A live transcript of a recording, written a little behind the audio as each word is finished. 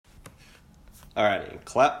All right,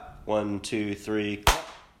 clap. 1, 2, 3, clap.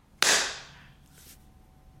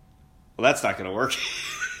 Well, that's not going to work.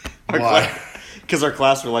 Why? Because our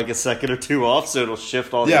claps were like a second or two off, so it'll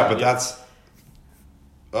shift all the Yeah, audio. but that's...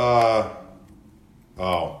 I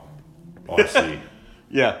see.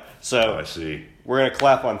 Yeah, so I see. we're going to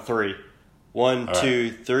clap on 3. 1, All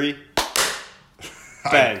 2, 3.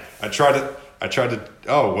 Bang. I tried to...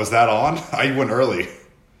 Oh, was that on? I went early.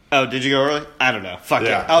 Oh, did you go early? I don't know. Fuck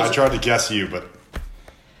Yeah, it. I tried to guess you, but...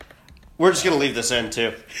 We're just going to leave this in,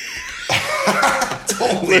 too.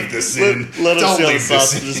 Don't leave this in. Let us Don't see how the leave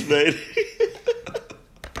sausage this is made.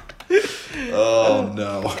 Oh,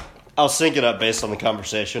 no. I'll sync it up based on the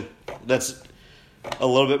conversation. That's a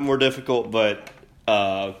little bit more difficult, but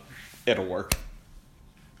it'll work.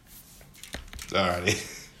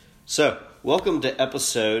 Alrighty. So, welcome to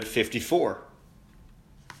episode 54.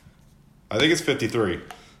 I think it's 53.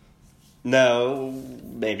 No,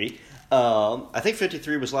 maybe. I think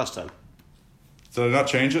 53 was last time. Did I not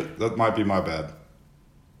change it? That might be my bad.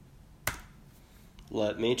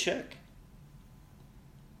 Let me check.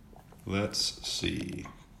 Let's see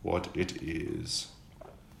what it is.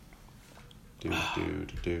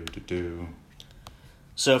 Do.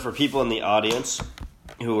 So, for people in the audience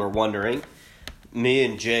who are wondering, me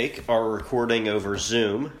and Jake are recording over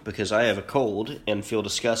Zoom because I have a cold and feel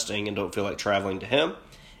disgusting and don't feel like traveling to him.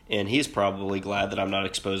 And he's probably glad that I'm not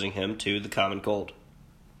exposing him to the common cold.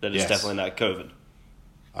 That is Yes. definitely not COVID.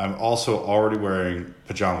 I'm also already wearing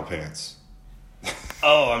pajama pants.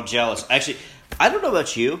 Oh, I'm jealous. Actually, I don't know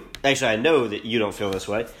about you. Actually, I know that you don't feel this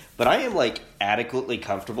way. But I am, like, adequately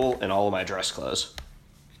comfortable in all of my dress clothes.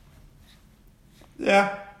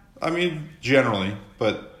 Yeah, I mean, generally.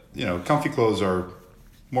 But, comfy clothes are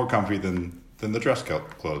more comfy than the dress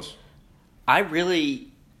clothes. I really,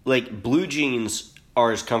 like, blue jeans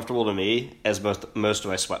are as comfortable to me as most of my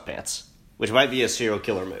sweatpants. Which might be a serial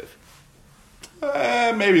killer move.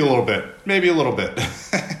 Maybe a little bit.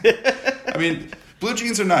 I mean, blue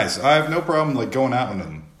jeans are nice. I have no problem like going out in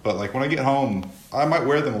them. But like when I get home, I might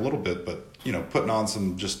wear them a little bit. But putting on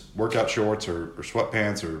some just workout shorts or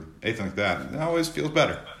sweatpants or anything like that, it always feels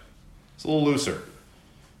better. It's a little looser.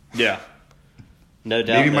 Yeah. No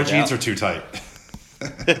doubt. Maybe my jeans are too tight.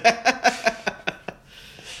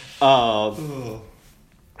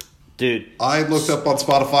 Dude. I looked up on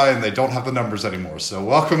Spotify and they don't have the numbers anymore. So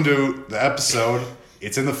welcome to the episode.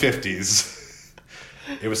 It's in the 50s.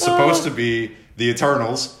 It was supposed to be The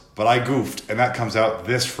Eternals, but I goofed, and that comes out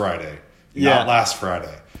this Friday, not last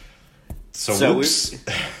Friday. So whoops.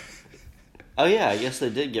 Oh yeah, I guess they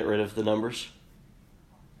did get rid of the numbers.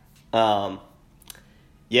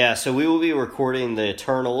 Yeah, so we will be recording The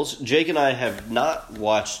Eternals. Jake and I have not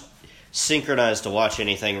synchronized to watch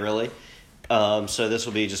anything really. So this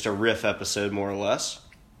will be just a riff episode, more or less.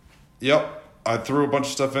 Yep. I threw a bunch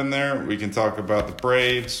of stuff in there. We can talk about the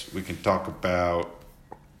Braves. We can talk about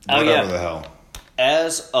whatever the hell.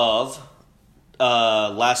 As of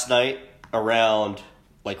last night around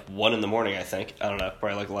like 1 in the morning, I think. I don't know,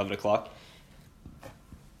 probably like 11 o'clock.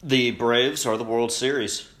 The Braves are the World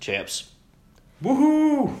Series champs.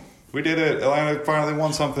 Woohoo! We did it. Atlanta finally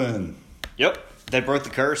won something. Yep. They broke the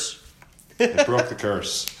curse. They broke the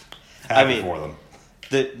curse. Happy for them.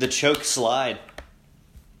 The choke slide.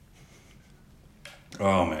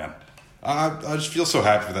 Oh, man. I just feel so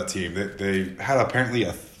happy for that team. They had apparently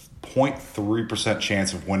a 0.3%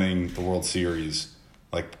 chance of winning the World Series,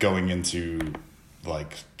 like going into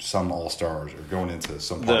like some All-Stars or going into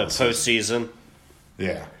some part of the postseason.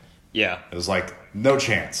 Yeah. Yeah. It was like no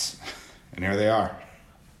chance. And here they are.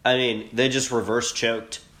 I mean, they just reverse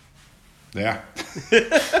choked. Yeah.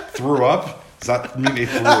 Threw up? Does that mean they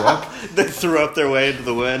threw up? They threw up their way into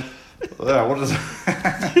the win. Yeah, what is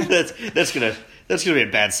that? That's gonna be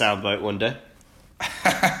a bad soundbite one day.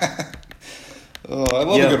 Oh, I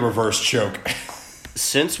love a good reverse choke.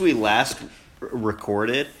 Since we last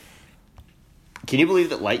recorded, can you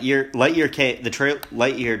believe that Lightyear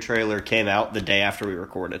trailer came out the day after we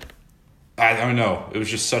recorded? I don't know. It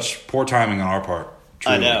was just such poor timing on our part.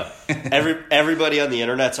 Truly. I know. Everybody on the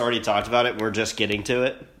internet's already talked about it. We're just getting to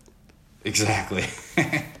it. Exactly.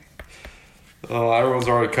 Oh, everyone's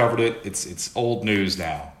already covered it. It's old news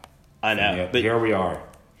now. I know. But here we are,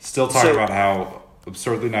 still talking about how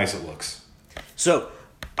absurdly nice it looks. So,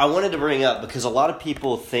 I wanted to bring up, because a lot of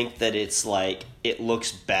people think that it's like, it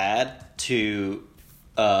looks bad to,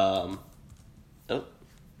 Sorry.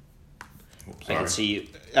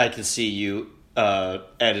 I can see you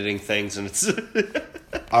editing things, and it's...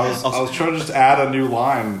 I was trying to just add a new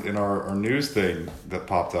line in our news thing that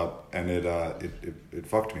popped up, and it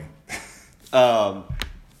fucked me. But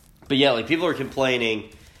yeah, like people are complaining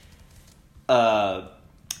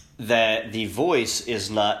that the voice is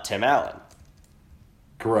not Tim Allen.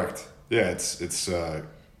 Correct. Yeah, it's Chris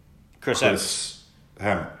Evans. Chris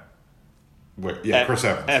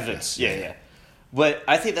Evans. Evans, yeah. But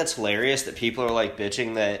I think that's hilarious that people are like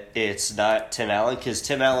bitching that it's not Tim Allen, because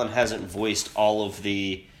Tim Allen hasn't voiced all of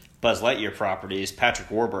the Buzz Lightyear properties.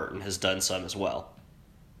 Patrick Warburton has done some as well.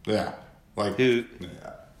 Yeah.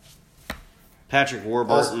 Patrick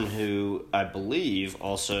Warburton, who I believe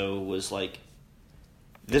also was like,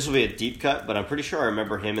 this will be a deep cut, but I'm pretty sure I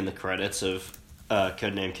remember him in the credits of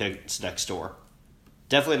Codename Kids Next Door.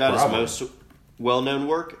 Definitely not his most well-known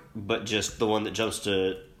work, but just the one that jumps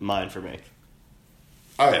to mind for me.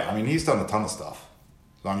 Oh, yeah. I mean, he's done a ton of stuff.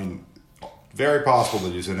 I mean, very possible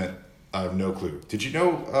that he's in it. I have no clue. Did you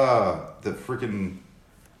know the freaking...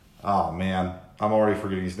 Oh, man. I'm already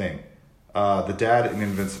forgetting his name. The dad in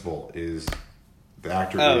Invincible is... The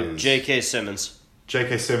actor is... J.K. Simmons.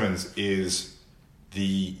 J.K. Simmons is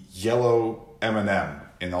the yellow M&M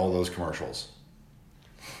in all those commercials.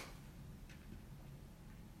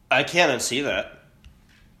 I can't unsee that.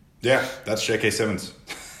 Yeah, that's J.K. Simmons.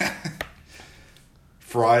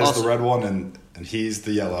 Fry's also, the red one, and he's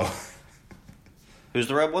the yellow. Who's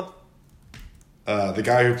the red one? The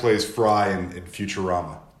guy who plays Fry in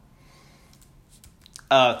Futurama.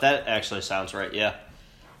 That actually sounds right, yeah.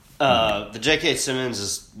 The J.K. Simmons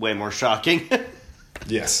is way more shocking.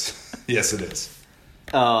 Yes. Yes, it is.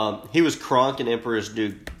 He was Kronk in Emperor's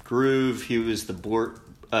New Groove. He was the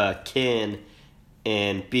Ken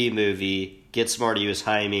in B-Movie. Get Smart, he was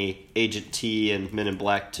Jaime. Agent T and Men in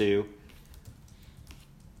Black 2.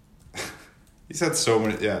 He's had so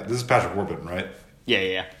many... Yeah, this is Patrick Warburton, right?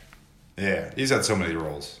 Yeah. Yeah, he's had so many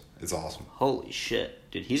roles. It's awesome. Holy shit.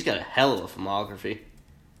 Dude, he's got a hell of a filmography.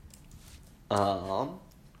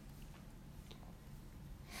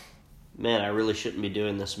 Man, I really shouldn't be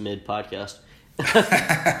doing this mid-podcast.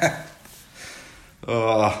 Yeah,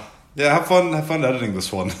 have fun editing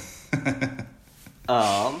this one.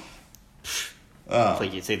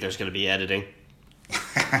 Like you think there's going to be editing.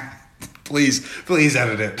 Please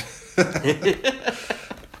edit it.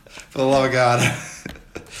 For the love of God.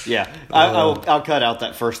 Yeah, I'll cut out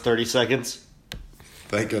that first 30 seconds.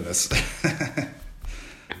 Thank goodness.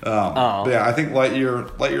 But yeah, I think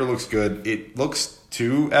Lightyear looks good. It looks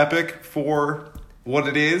too epic for what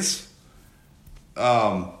it is.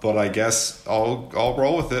 But I guess I'll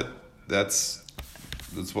roll with it. That's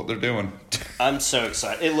what they're doing. I'm so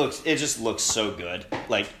excited. It just looks so good.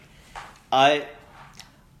 Like, I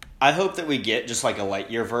hope that we get just like a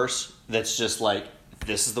Lightyear verse that's just like,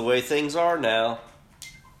 this is the way things are now.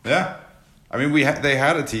 Yeah. I mean, they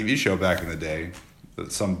had a TV show back in the day,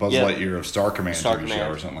 some Buzz Lightyear of Star Command show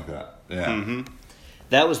or something like that. Yeah. Mm-hmm.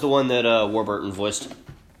 That was the one that Warburton voiced.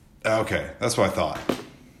 Okay, that's what I thought.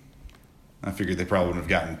 I figured they probably wouldn't have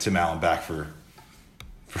gotten Tim Allen back for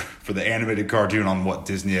the animated cartoon on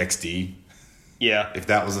Disney XD. Yeah. If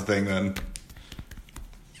that was a thing, then.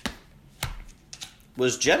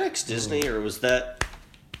 Was Jetix Disney or was that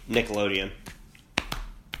Nickelodeon?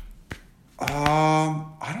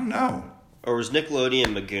 I don't know. Or was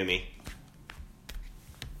Nickelodeon Megumi?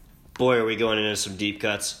 Boy, are we going into some deep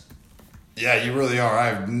cuts. Yeah, you really are. I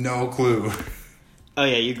have no clue. Oh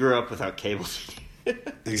yeah, you grew up without cable.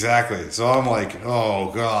 Exactly. So I'm like,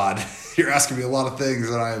 oh God, you're asking me a lot of things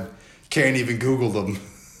and I can't even Google them.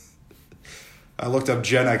 I looked up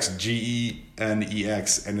Gen X,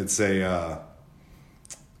 GENEX, and it's a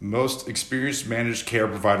most experienced managed care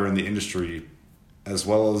provider in the industry, as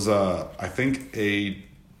well as I think a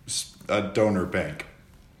donor bank.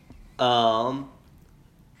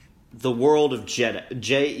 The world of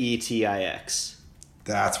JETIX.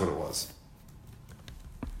 That's what it was.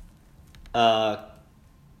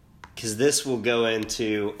 Because this will go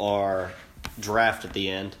into our draft at the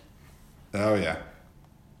end. Oh, yeah.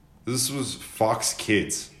 This was Fox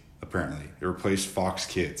Kids, apparently. It replaced Fox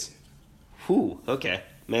Kids. Whew, okay.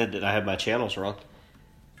 Man, did I have my channels wrong?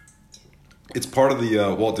 It's part of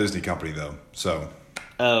the Walt Disney Company, though, so...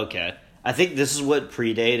 Oh, okay. I think this is what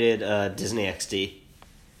predated Disney XD.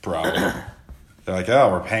 Probably. They're like,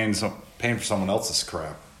 oh, we're paying for someone else's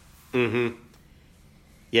crap. Mm-hmm.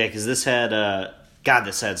 Yeah, because this had...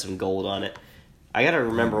 this had some gold on it. I gotta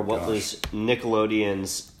remember what was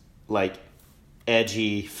Nickelodeon's, like,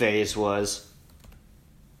 edgy phase was.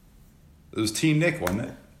 It was Teen Nick, wasn't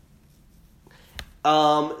it?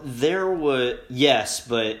 There was... Yes,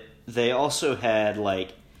 but they also had,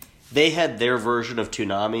 like... They had their version of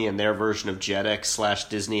Toonami and their version of Jetix /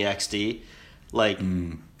 Disney XD. Like...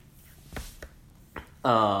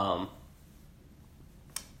 What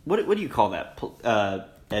do you call that?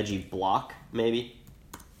 Edgy block, maybe?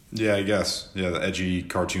 Yeah, I guess. Yeah, the edgy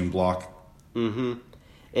cartoon block. Mm-hmm.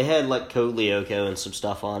 It had like Code Lyoko and some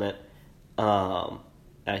stuff on it. I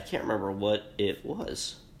can't remember what it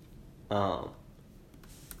was.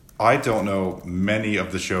 I don't know many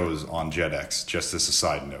of the shows on Jetix, just as a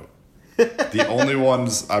side note. The only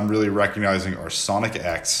ones I'm really recognizing are Sonic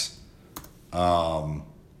X, the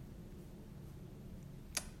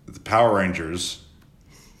Power Rangers,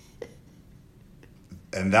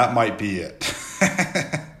 and that might be it.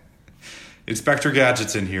 Inspector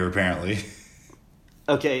Gadget's in here, apparently.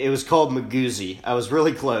 Okay, it was called Magoozy. I was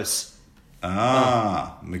really close.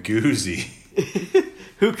 Magoozy.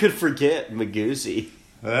 Who could forget Magoozy?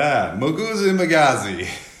 Yeah, Magoozy Magazi.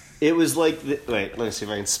 It was like... Wait, let me see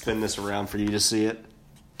if I can spin this around for you to see it.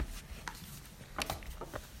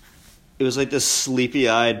 It was like this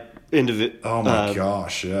sleepy-eyed individual... Oh my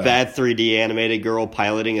gosh, yeah. Bad 3D animated girl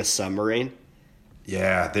piloting a submarine.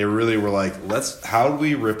 Yeah, they really were like, how do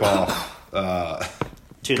we rip off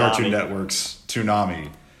Cartoon Network's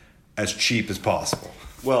Toonami as cheap as possible?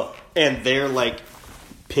 Well, and their, like,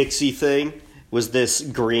 pixie thing was this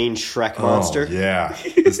green Shrek monster. Oh, yeah.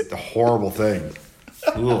 This horrible thing.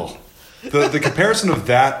 Ugh. The comparison of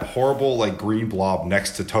that horrible, like, green blob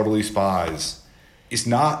next to Totally Spies is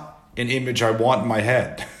not an image I want in my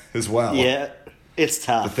head as well. Yeah, it's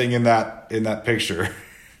tough. The thing in that picture.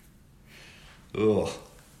 Ugh.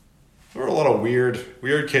 There were a lot of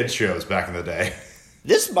weird kids shows back in the day.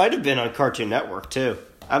 This might have been on Cartoon Network too.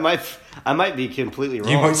 I might be completely wrong.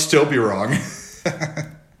 You might still be wrong.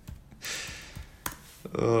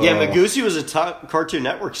 Yeah, Magoozy was a top Cartoon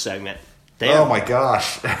Network segment. Damn. Oh my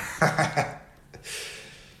gosh.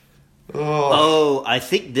 Oh, I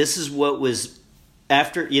think this is what was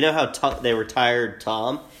after. You know how they retired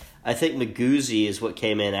Tom? I think Magoozy is what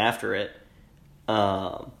came in after it.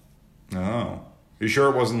 Oh, you sure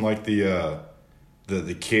it wasn't like the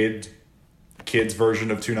kids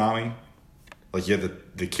version of Toonami? Like you had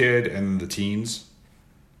the kid and the teens,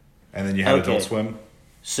 and then you had Adult Swim.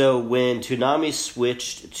 So when Toonami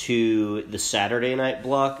switched to the Saturday night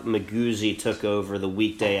block, Magoozy took over the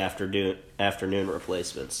weekday afternoon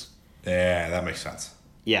replacements. Yeah, that makes sense.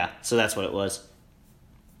 Yeah, so that's what it was.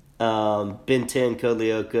 Ben 10, Code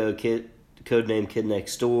Lyoko, Codename Kid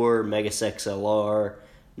Next Door, Megas XLR,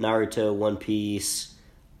 Naruto, One Piece,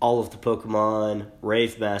 all of the Pokemon,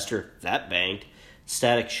 Rave Master, that banged,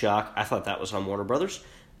 Static Shock, I thought that was on Warner Brothers,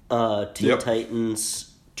 Teen Titans,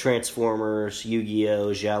 Transformers, Yu-Gi-Oh!,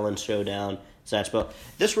 Xiaolin Showdown, Zatch Bell.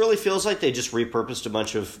 This really feels like they just repurposed a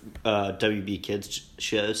bunch of WB Kids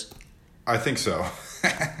shows. I think so.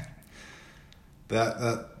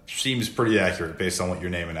 That seems pretty accurate based on what you're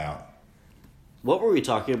naming out. What were we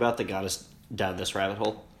talking about that got us down this rabbit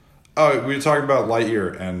hole? Oh, we were talking about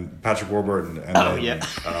Lightyear and Patrick Warburton. And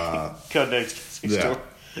Codename Store.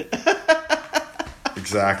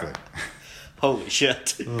 Exactly. Holy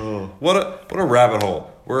shit! Oh, what a rabbit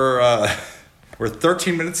hole. We're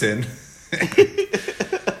 13 minutes in.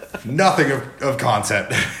 Nothing of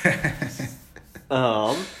content.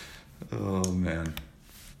 Oh man.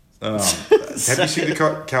 Have you seen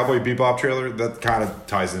the Cowboy Bebop trailer? That kind of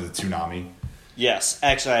ties into Toonami. Yes,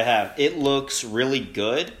 actually I have. It looks really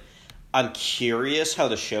good. I'm curious how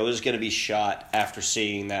the show is going to be shot after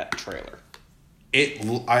seeing that trailer.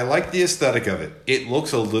 I like the aesthetic of it. It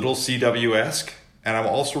looks a little CW-esque, and I'm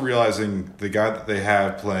also realizing the guy that they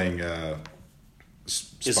have playing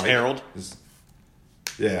Spike, is Harold. Is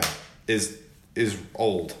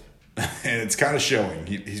old, and it's kind of showing.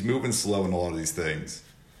 He's moving slow in a lot of these things.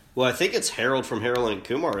 Well, I think it's Harold from Harold and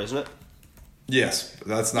Kumar, isn't it? Yes,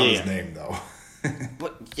 that's not his name though.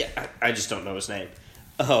 But yeah, I just don't know his name.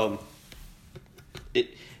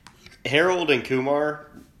 Harold and Kumar,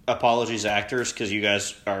 apologies actors, because you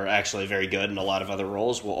guys are actually very good in a lot of other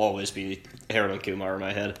roles, will always be Harold and Kumar in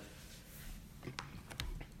my head.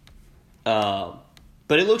 But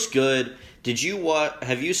it looks good.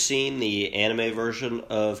 Have you seen the anime version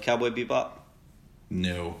of Cowboy Bebop?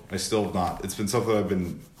 No, I still have not. It's been something I've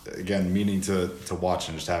been, again, meaning to watch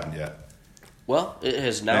and just haven't yet. Well, it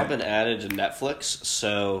has now been added to Netflix,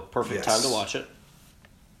 so perfect time to watch it.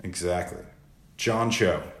 Exactly. John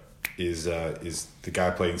Cho is the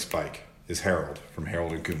guy playing Spike, is Harold from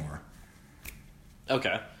Harold and Kumar.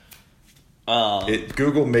 Okay.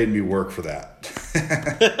 Google made me work for that.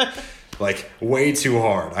 Like, way too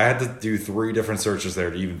hard. I had to do 3 different searches there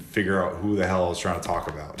to even figure out who the hell I was trying to talk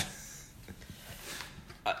about.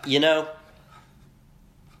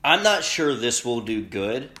 I'm not sure this will do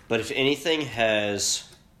good, but if anything has...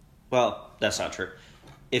 Well, that's not true.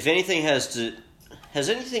 If anything has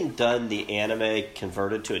anything done the anime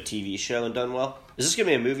converted to a TV show and done well? Is this going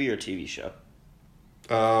to be a movie or a TV show?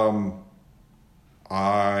 I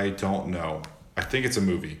don't know. I think it's a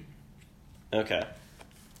movie. Okay.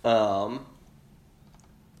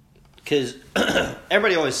 Because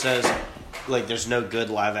everybody always says, like, there's no good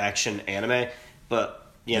live-action anime,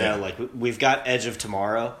 but, you know, like, we've got Edge of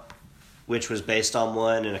Tomorrow, which was based on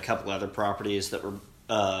one, and a couple other properties that were,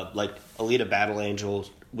 like, Alita Battle Angel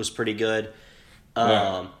was pretty good.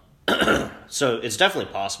 So it's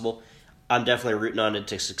definitely possible. I'm definitely rooting on it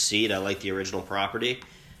to succeed. I like the original property.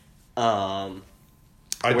 I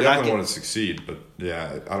definitely want to succeed, but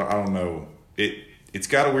yeah, I don't know. It's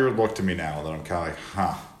got a weird look to me now that I'm kind of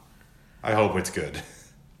like, I hope it's good.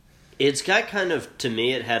 It's got kind of, to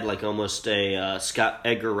me, it had like almost a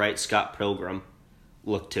Edgar Wright, Scott Pilgrim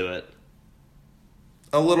look to it.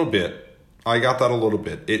 A little bit. I got that a little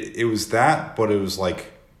bit. It was that, but it was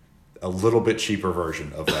like a little bit cheaper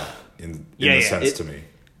version of that in a sense to me.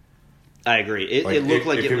 I agree. It looked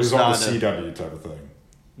like it was on the CW type of thing.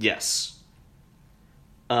 Yes.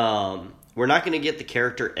 We're not going to get the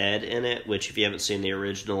character Ed in it, which if you haven't seen the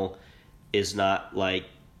original is not like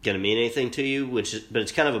going to mean anything to you, but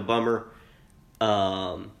it's kind of a bummer.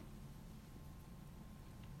 And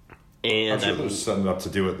I'm sure they're setting it up to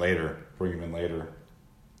do it later, bring him in later.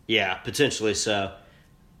 Yeah, potentially so.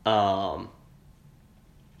 But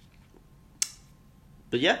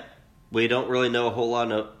yeah, we don't really know a whole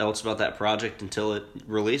lot else about that project until it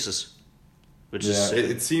releases. Which is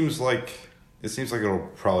it seems like it'll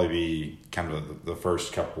probably be kind of the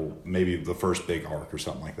first couple, maybe the first big arc or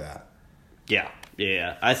something like that. Yeah.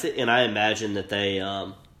 I imagine that they.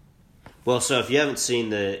 So if you haven't seen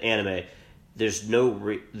the anime, there's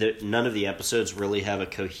none of the episodes really have a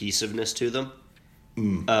cohesiveness to them.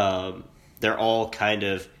 They're all kind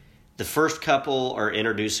of, the first couple are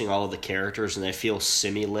introducing all of the characters and they feel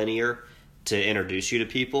semi-linear to introduce you to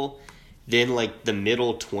people. Then like the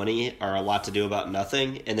middle 20 are a lot to do about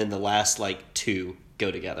nothing, and then the last like 2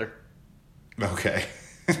 go together. Okay.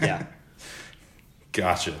 Yeah.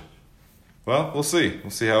 Gotcha. Well, we'll see. We'll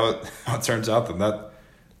see how it turns out. Then that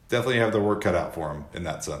definitely have their work cut out for them in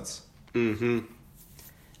that sense. Mm-hmm.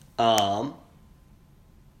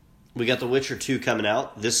 We got The Witcher 2 coming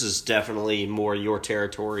out. This is definitely more your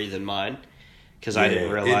territory than mine, because I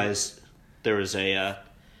didn't realize there was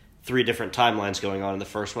 3 different timelines going on in the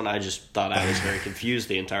first one. I just thought I was very confused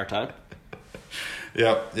the entire time.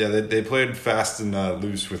 Yeah, they played fast and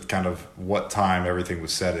loose with kind of what time everything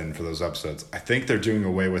was set in for those episodes. I think they're doing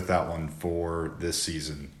away with that one for this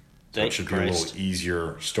season. So it should be a little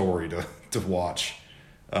easier story to watch.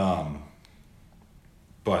 But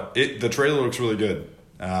the trailer looks really good.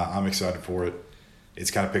 I'm excited for it.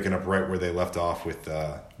 It's kind of picking up right where they left off with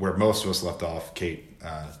where most of us left off. Kate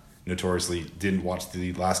notoriously didn't watch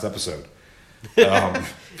the last episode.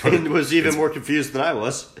 And was even more confused than I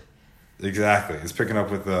was. Exactly. It's picking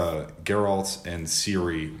up with Geralt and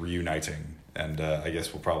Ciri reuniting. And I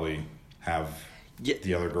guess we'll probably have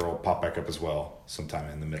the other girl pop back up as well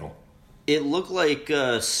sometime in the middle. It looked like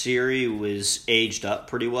Ciri was aged up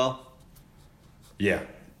pretty well. Yeah.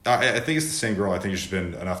 I think it's the same girl. I think it's just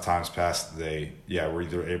been enough times past we're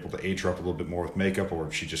either able to age her up a little bit more with makeup,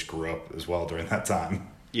 or she just grew up as well during that time.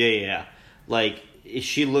 Yeah. Like,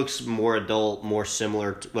 she looks more adult, more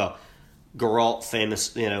similar to, well, Geralt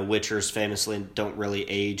Witchers famously don't really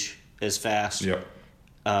age as fast. Yep.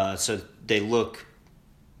 So they look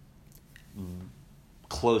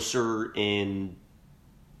closer in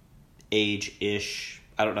age-ish.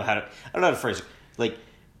 I don't know how to phrase it. Like,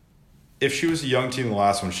 if she was a young teen in the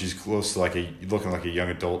last one, she's close to looking like a young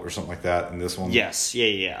adult or something like that in this one. Yes,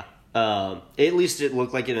 yeah. At least it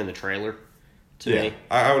looked like it in the trailer to me.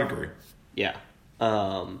 I would agree. Yeah.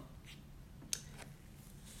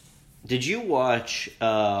 Did you watch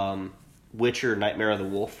Witcher Nightmare of the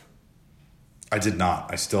Wolf? I did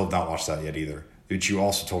not. I still have not watched that yet either. Which you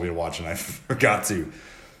also told me to watch and I forgot to.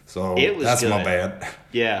 So that's good. My bad.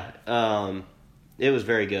 Yeah. It was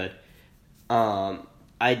very good.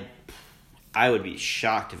 I would be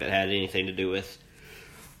shocked if it had anything to do with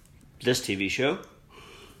this TV show.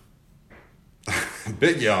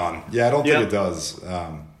 Big yawn. Yeah, I don't think it does.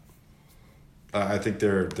 I think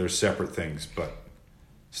they're separate things, but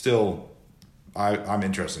still, I'm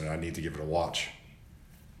interested in it. I need to give it a watch.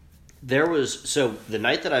 So the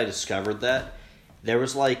night that I discovered that, there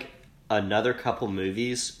was like another couple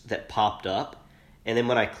movies that popped up, and then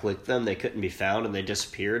when I clicked them, they couldn't be found and they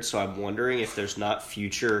disappeared. So I'm wondering if there's not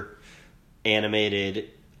future animated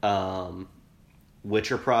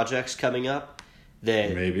Witcher projects coming up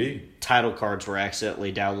that maybe title cards were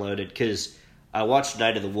accidentally downloaded, because I watched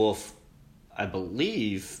Night of the Wolf, I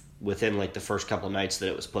believe, within like the first couple of nights that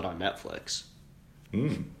it was put on Netflix.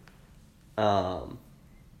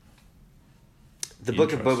 the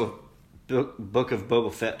Book of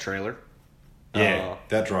Boba Fett trailer. Yeah,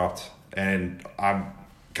 that dropped, and I'm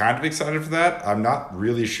kind of excited for that. I'm not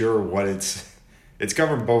really sure what it's. It's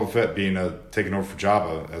covering Boba Fett being taking over for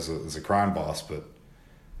Jabba as a crime boss, but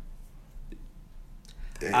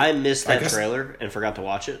I missed that trailer and forgot to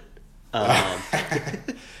watch it.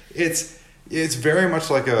 It's very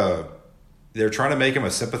much like they're trying to make him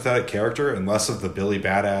a sympathetic character and less of the Billy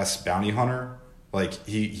Badass bounty hunter. Like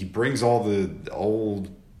he brings all the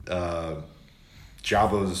old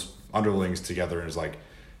Jabba's underlings together and is like,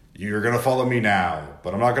 you're going to follow me now,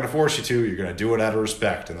 but I'm not going to force you to. You're going to do it out of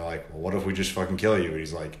respect. And they're like, well, what if we just fucking kill you? And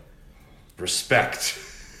he's like, respect.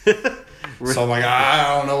 So I'm like,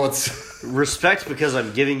 I don't know what's... Respect because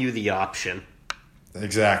I'm giving you the option.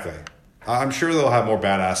 Exactly. I'm sure they'll have more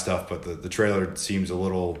badass stuff, but the trailer seems a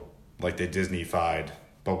little like they Disney-fied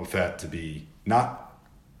Boba Fett to be not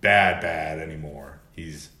bad anymore.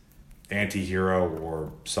 He's anti-hero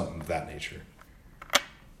or something of that nature.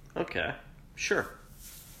 Okay. Sure.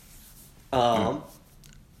 I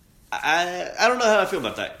don't know how I feel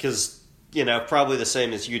about that because, probably the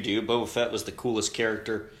same as you do. Boba Fett was the coolest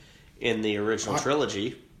character in the original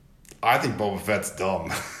trilogy. I think Boba Fett's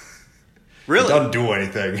dumb. Really? He doesn't do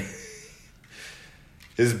anything.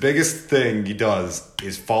 His biggest thing he does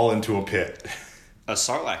is fall into a pit. A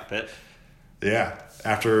Sarlacc pit? Yeah.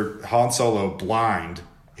 After Han Solo, blind,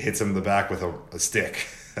 hits him in the back with a stick,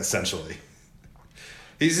 essentially.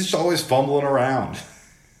 He's just always fumbling around.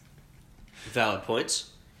 Valid points.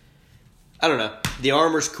 I don't know. The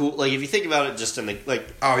armor's cool. Like, if you think about it just in the...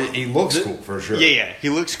 Oh, he looks cool, for sure. Yeah. He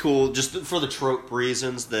looks cool just for the trope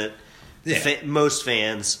reasons that most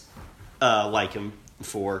fans like him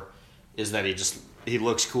for, is that he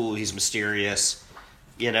looks cool, he's mysterious.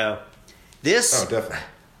 This... Oh, definitely.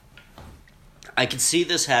 I could see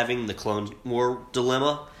this having the Clone War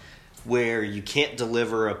dilemma, where you can't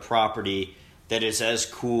deliver a property that is as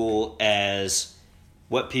cool as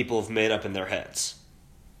what people have made up in their heads.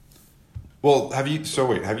 Well, have you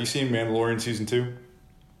seen Mandalorian Season 2?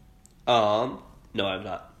 No, I've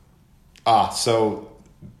not. So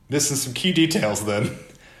missing some key details then.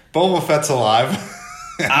 Boba Fett's alive.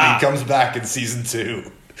 And he comes back in Season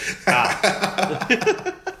 2.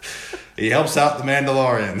 He helps out the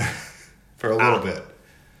Mandalorian for a little bit.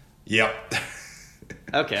 Yep.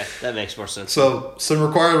 Okay, that makes more sense. So, some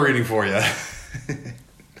required reading for you.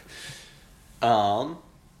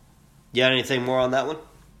 You got anything more on that one?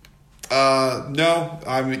 No,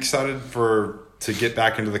 I'm excited to get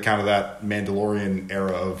back into the kind of that Mandalorian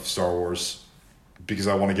era of Star Wars because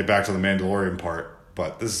I want to get back to the Mandalorian part,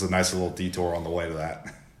 but this is a nice little detour on the way to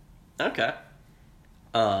that. Okay.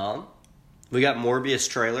 We got Morbius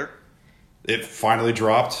trailer. It finally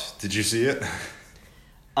dropped. Did you see it?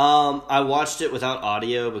 I watched it without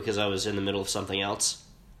audio because I was in the middle of something else.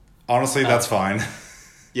 Honestly, that's fine.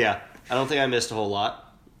 Yeah, I don't think I missed a whole lot.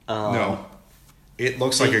 No. It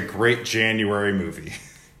looks like a great January movie.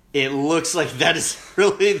 It looks like that is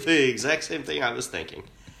really the exact same thing I was thinking.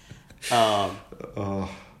 Yeah,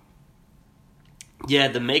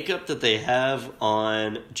 the makeup that they have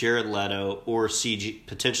on Jared Leto or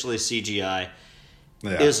potentially CGI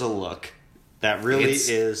is a look. That really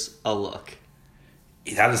is a look.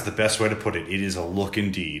 That is the best way to put it. It is a look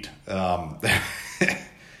indeed.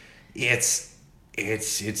 It's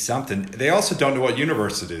something. They also don't know what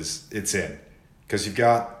universe it's in. Because you've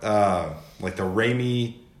got like the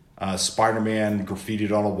Raimi Spider-Man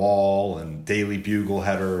graffitied on a wall and Daily Bugle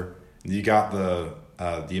header. And you got the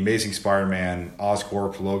Amazing Spider-Man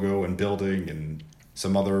Oscorp logo and building and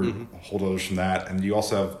some other holdovers from that. And you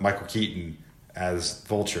also have Michael Keaton as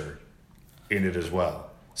Vulture in it as well.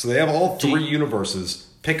 So they have all three universes.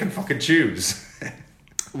 Pick and fucking choose.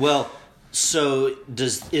 Well, so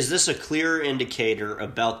is this a clear indicator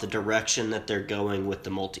about the direction that they're going with the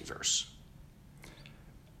multiverse?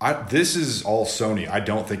 This is all Sony. I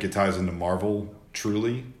don't think it ties into Marvel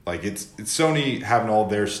truly. Like it's Sony having all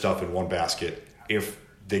their stuff in one basket. If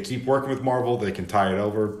they keep working with Marvel, they can tie it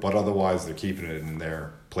over, but otherwise they're keeping it in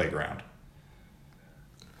their playground.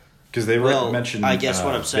 Because they mentioned. I guess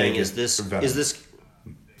what I'm saying is this.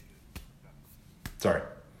 Sorry.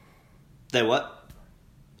 They what?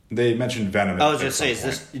 They mentioned Venom. I was going to say, is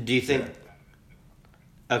this? Do you think?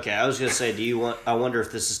 Yeah. Okay, I was going to say, I wonder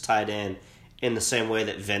if this is tied in the same way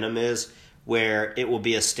that Venom is, where it will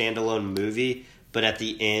be a standalone movie, but at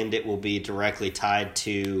the end it will be directly tied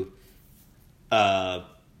to the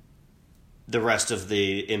rest of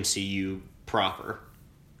the MCU proper,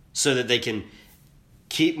 so that they can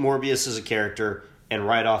keep Morbius as a character and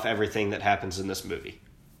write off everything that happens in this movie.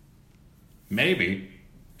 Maybe.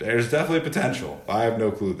 There's definitely potential. I have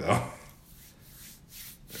no clue, though.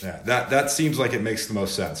 Yeah, that seems like it makes the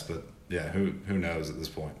most sense, but yeah, who knows at this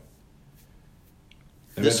point?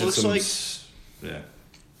 They This mentioned looks yeah.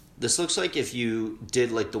 This looks like if you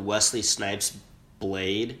did like the Wesley Snipes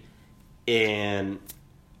Blade in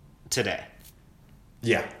today.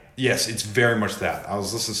 Yeah. Yes, it's very much that. I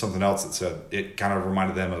was listening to something else that said it kind of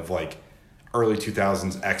reminded them of like early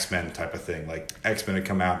 2000s X-Men type of thing. Like X-Men had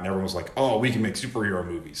come out and everyone was like, "Oh, we can make superhero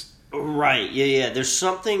movies." Right. Yeah. There's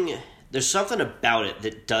something about it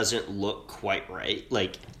that doesn't look quite right.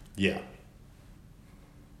 Like, Yeah.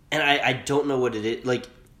 and I don't know what it is. Like,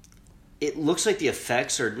 it looks like the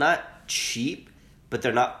effects are not cheap, but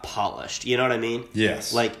they're not polished. You know what I mean?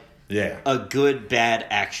 Yes. Like, yeah. a good bad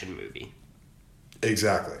action movie.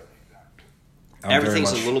 Exactly.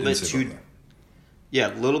 Everything's a little bit too.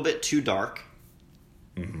 Yeah, a little bit too dark.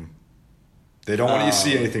 They don't want you to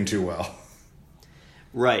see anything too well.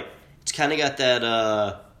 Right. It's kind of got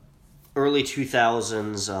that early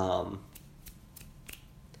 2000s.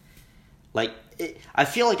 I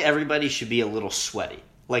feel like everybody should be a little sweaty,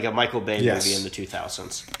 like a Michael Bay Yes. movie in the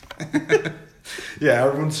 2000s. Yeah,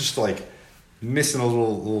 everyone's just like missing a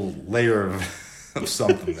little layer of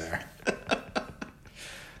something there.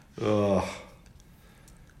 Ugh.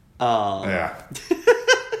 Yeah.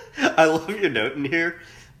 I love your note in here.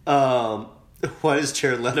 Why does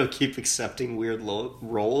Jared Leto keep accepting weird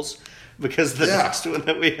roles? Because the next one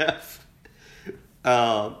that we have,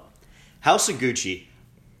 House of Gucci.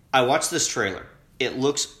 I watched this trailer. It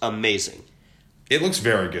looks amazing. It looks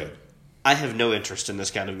very good. I have no interest in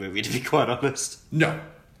this kind of movie, to be quite honest. No,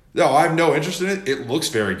 I have no interest in it. It looks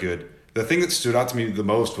very good. The thing that stood out to me the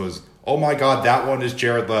most was, oh my god, that one is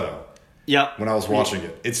Jared Leto. Yep. When I was watching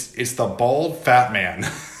it, it's the bald fat man.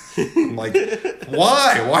 I'm like,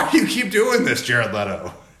 why? Why do you keep doing this, Jared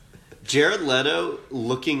Leto? Jared Leto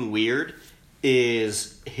looking weird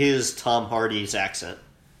is his Tom Hardy's accent.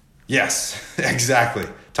 Yes, exactly.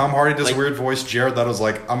 Tom Hardy does Like- a weird voice. Jared Leto's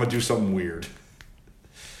like, I'm gonna do something weird.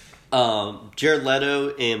 Jared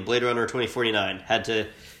Leto in Blade Runner 2049 had to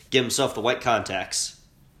give himself the white contacts.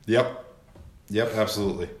 Yep,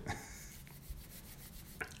 absolutely.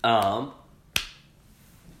 I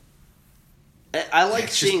like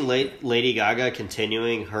It's seeing Lady Gaga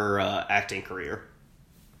continuing her acting career.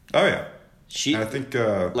 Oh yeah, She and I think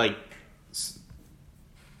like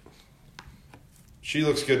she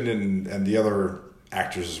looks good, and the other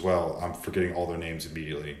actors as well. I'm forgetting all their names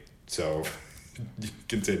immediately. So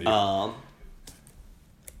continue. I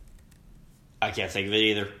can't think of it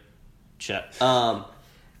either. Shit.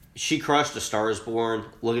 She crushed A Star Is Born.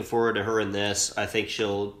 Looking forward to her in this. I think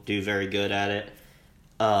she'll do very good at it.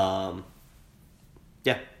 Yeah.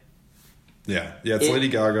 Yeah. It's Lady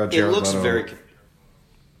Gaga, Jared It looks Leto, very.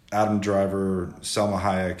 Adam Driver, Selma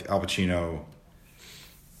Hayek, Al Pacino,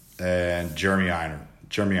 and Jeremy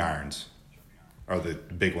Irons are the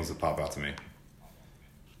big ones that pop out to me.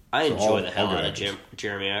 I So enjoy all- the hell all good out of actors.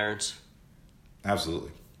 Jeremy Irons.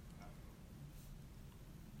 Absolutely.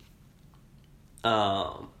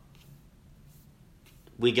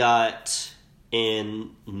 We got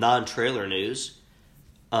in non-trailer news,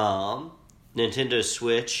 Nintendo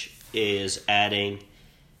Switch is adding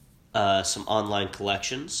some online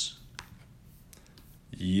collections.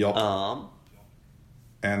 Yup. Um,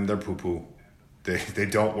 And they're poo poo. They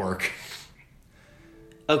don't work.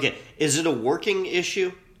 okay, is it a working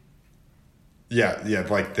issue? Yeah.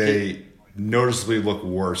 Like they noticeably look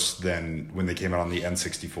worse than when they came out on the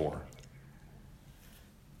N64. Or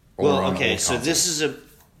Well, on okay, old so consoles.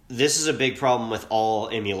 this is a big problem with all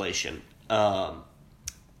emulation.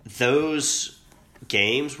 Those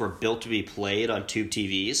games were built to be played on tube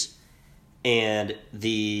TVs, and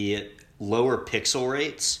the lower pixel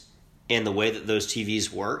rates and the way that those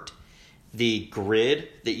TVs worked, the grid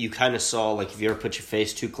that you kind of saw, like if you ever put your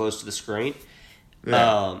face too close to the screen,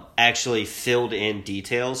 actually filled in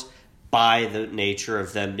details by the nature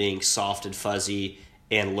of them being soft and fuzzy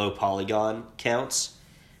and low polygon counts.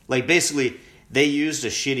 Like basically, they used a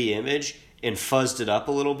shitty image and fuzzed it up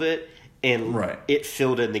a little bit, and Right. it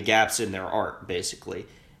filled in the gaps in their art, basically.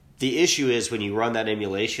 The issue is when you run that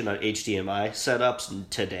emulation on HDMI setups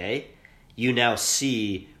today, you now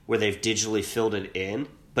see where they've digitally filled it in,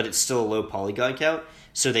 but it's still a low polygon count.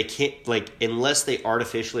 So they can't, like, unless they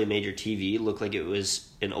artificially made your TV look like it was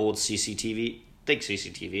an old CCTV, think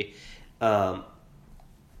CCTV,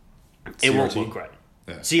 it won't CRT? look right.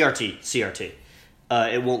 Yeah. CRT.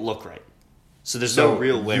 It won't look right. So there's no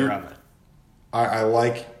real way around that. I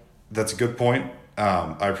like, that's a good point.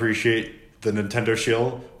 I appreciate the Nintendo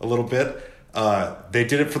shill a little bit. They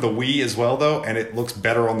did it for the Wii as well, though, and it looks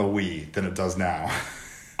better on the Wii than it does now.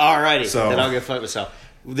 Alrighty, So- then I'll go fight myself.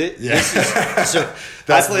 This is, so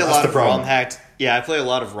I play a lot of ROM hacked. Yeah, I play a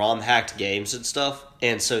lot of ROM hacked games and stuff,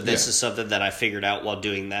 and so this is something that I figured out while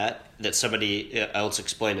doing that somebody else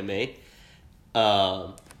explained to me.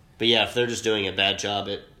 But yeah, if they're just doing a bad job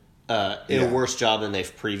a worse job than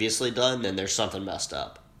they've previously done, then there's something messed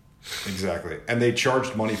up. Exactly, and they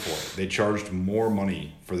charged money for it. They charged more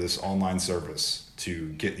money for this online service to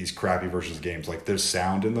get these crappy versions of games. Like there's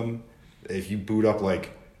sound in them. If you boot up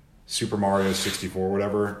like Super Mario 64 or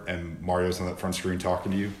whatever, and Mario's on that front screen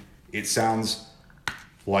talking to you, it sounds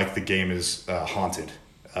like the game is haunted.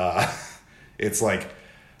 It's like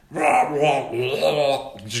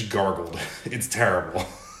just gargled. It's terrible.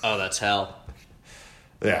 Oh, that's hell.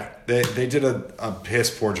 Yeah, they did a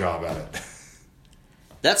piss poor job at it.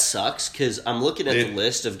 That sucks, because I'm looking at the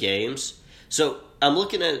list of games. So I'm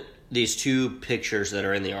looking at these two pictures that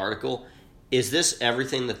are in the article. Is this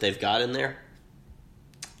everything that they've got in there?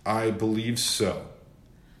 I believe so.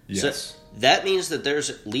 Yes. So that means that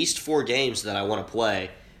there's at least 4 games that I want to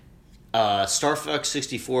play. Star Fox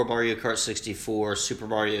 64, Mario Kart 64, Super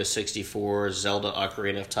Mario 64, Zelda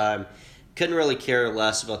Ocarina of Time. Couldn't really care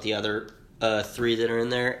less about the other 3 that are in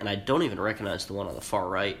there, and I don't even recognize the one on the far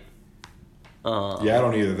right. Yeah, I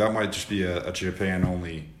don't either. That might just be a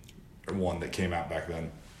Japan-only one that came out back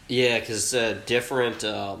then. Yeah, because different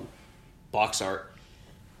box art.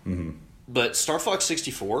 Mm-hmm. But Star Fox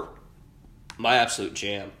 64, my absolute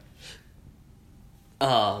jam.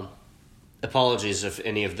 Apologies if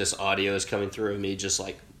any of this audio is coming through of me just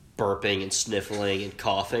like burping and sniffling and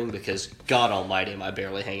coughing, because God almighty am I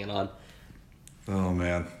barely hanging on. Oh,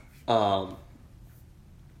 man.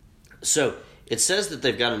 So it says that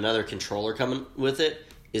they've got another controller coming with it.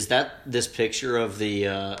 Is that this picture of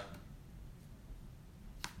the...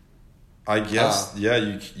 I guess,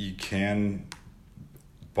 you can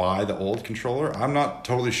buy the old controller. I'm not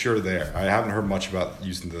totally sure there. I haven't heard much about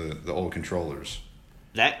using the old controllers.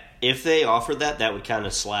 That if they offered that, that would kind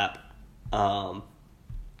of slap. You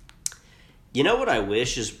know what I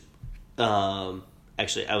wish is...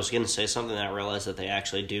 actually, I was going to say something that I realized that they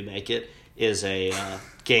actually do make it, is a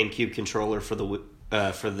GameCube controller for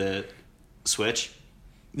the Switch.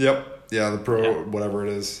 Yep. Yeah, the Pro, whatever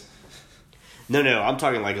it is. No, I'm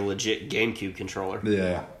talking like a legit GameCube controller.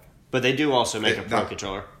 Yeah. But they do also make a Pro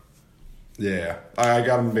controller. Yeah. I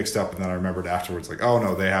got them mixed up, and then I remembered afterwards, like, oh,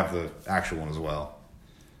 no, they have the actual one as well.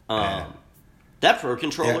 That Pro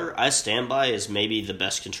controller, I stand by, is maybe the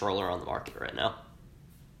best controller on the market right now.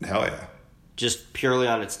 Hell yeah. Just purely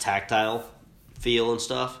on its tactile feel and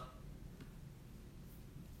stuff.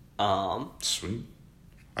 Sweet.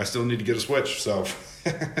 I still need to get a Switch, so...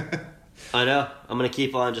 I know. I'm going to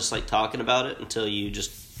keep on just like talking about it until you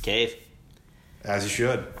just cave. As you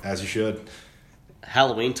should.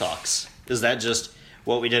 Halloween talks. Is that just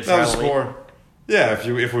what we did for Halloween? More, yeah,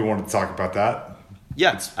 if we wanted to talk about that.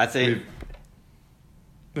 Yeah, I think...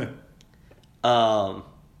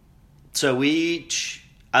 So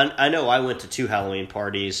I know I went to 2 Halloween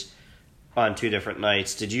parties on 2 different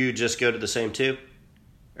nights. Did you just go to the same 2?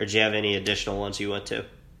 Or did you have any additional ones you went to?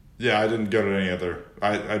 Yeah, I didn't go to any other.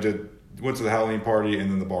 I went to the Halloween party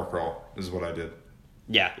and then the bar crawl is what I did.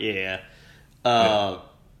 Yeah.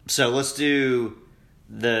 So let's do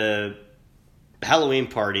the Halloween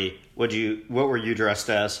party. What were you dressed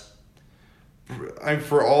as?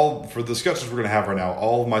 For the discussions we're going to have right now,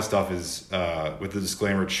 all of my stuff is with the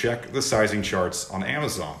disclaimer: check the sizing charts on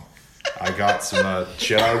Amazon. I got some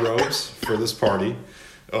Jedi robes for this party.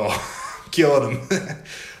 Oh, killing them!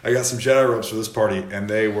 I got some Jedi robes for this party, and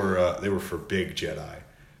they were for big Jedi,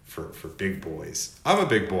 for big boys. I'm a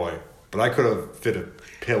big boy, but I could have fit a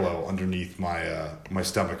pillow underneath my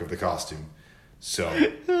stomach of the costume, so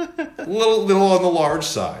a little on the large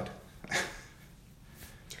side.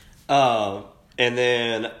 And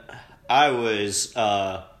then I was,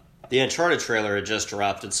 the Uncharted trailer had just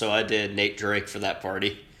dropped, and so I did Nate Drake for that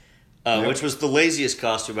party, which was the laziest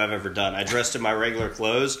costume I've ever done. I dressed in my regular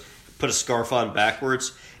clothes, put a scarf on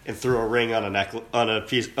backwards, and threw a ring on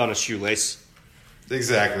a shoelace.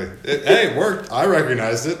 Exactly. It worked. I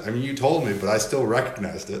recognized it. I mean, you told me, but I still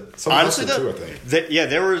recognized it. Someone Honestly, else did too, I think.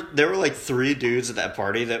 There were like 3 dudes at that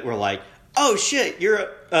party that were like, "Oh shit, you're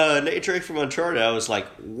Nate Drake from Uncharted." I was like,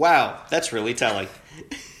 "Wow, that's really telling."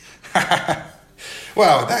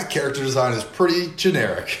 Wow, that character design is pretty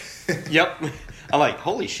generic. Yep. I'm like,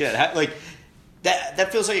 holy shit! Like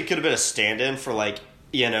that feels like it could have been a stand-in for like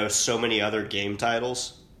so many other game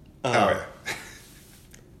titles. Yeah.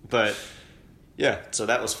 But yeah, so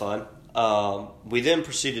that was fun. We then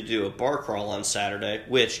proceeded to do a bar crawl on Saturday.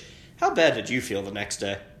 Which, how bad did you feel the next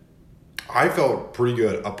day? I felt pretty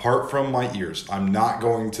good. Apart from my ears, I'm not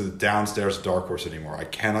going to the downstairs Dark Horse anymore. I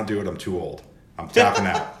cannot do it. I'm too old. I'm tapping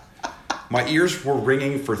out. My ears were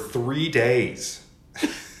ringing for 3 days.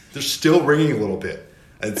 They're still ringing a little bit.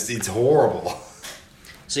 It's horrible.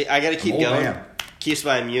 See, I got to keep going. Man. Keeps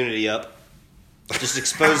my immunity up. Just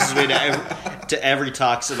exposes me to every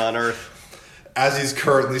toxin on Earth. As he's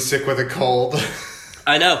currently sick with a cold.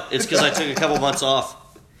 I know. It's because I took a couple months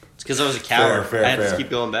off. It's because I was a coward. I had to keep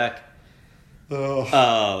going back.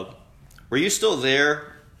 Oh. Were you still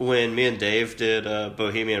there when me and Dave did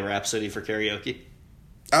Bohemian Rhapsody for karaoke?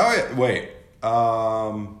 Oh, yeah. Wait.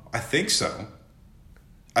 I think so.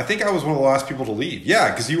 I think I was one of the last people to leave. Yeah,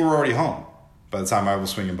 because you were already home by the time I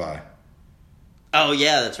was swinging by. Oh,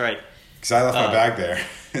 yeah, that's right. Because I left my bag there,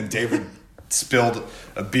 and David spilled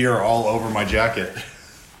a beer all over my jacket.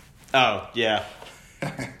 Oh, yeah.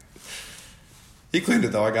 He cleaned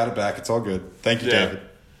it, though. I got it back. It's all good. Thank you, David.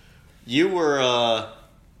 You were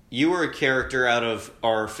a character out of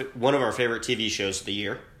one of our favorite TV shows of the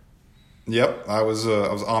year. Yep, I was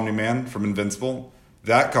Omni-Man from Invincible.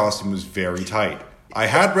 That costume was very tight. I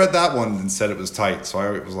had read that one and said it was tight, so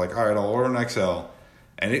I was like, all right, I'll order an XL.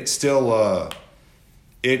 And it still,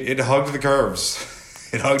 it hugged the curves.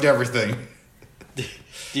 It hugged everything.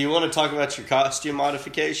 Do you want to talk about your costume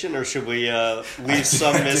modification, or should we leave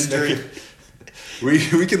some mystery?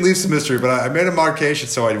 We can leave some mystery, but I made a modification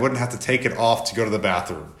so I wouldn't have to take it off to go to the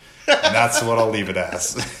bathroom. And that's what I'll leave it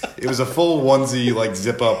as. It was a full onesie, like,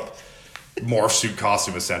 zip-up morph suit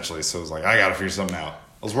costume, essentially. So I was like, I got to figure something out.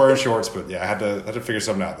 I was wearing shorts, but yeah, I had to figure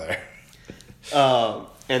something out there.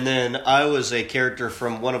 And then I was a character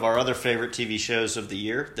from one of our other favorite TV shows of the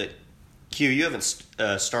year. That Q, you haven't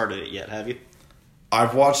started it yet, have you?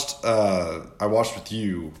 I've watched. I watched with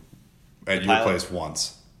you at your place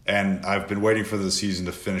once, and I've been waiting for the season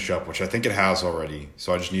to finish up, which I think it has already.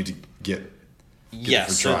 So I just need to get it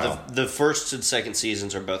for trial. So the first and second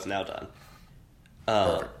seasons are both now done.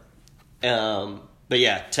 Perfect. But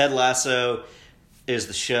yeah, Ted Lasso is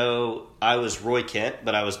the show. I was Roy Kent,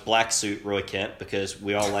 but I was Black Suit Roy Kent because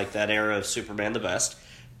we all like that era of Superman the best.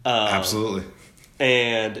 Absolutely.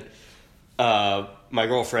 And my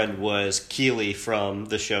girlfriend was Keely from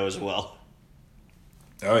the show as well.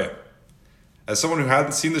 Oh, yeah. As someone who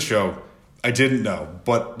hadn't seen the show, I didn't know,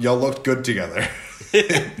 but y'all looked good together.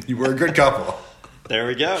 You were a good couple. There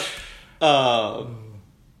we go.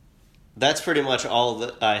 That's pretty much all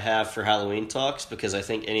that I have for Halloween talks, because I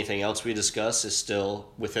think anything else we discuss is still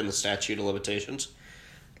within the statute of limitations.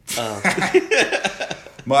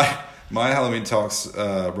 My Halloween talks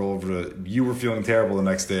roll over to you were feeling terrible the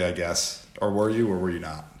next day, I guess. Or were you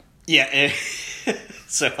not? Yeah.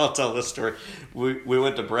 So I'll tell this story. We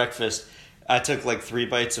went to breakfast. I took like 3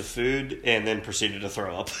 bites of food and then proceeded to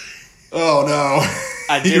throw up. Oh, no.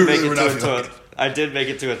 I did make it to a toilet. I did make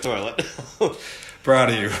it to a toilet. Proud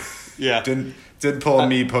of you. Yeah. Didn't pull a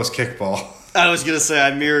me post kickball. I was going to say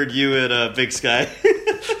I mirrored you at Big Sky.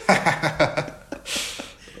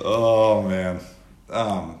 Oh, man.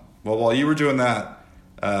 Well, while you were doing that,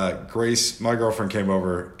 Grace, my girlfriend, came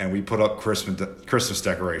over and we put up Christmas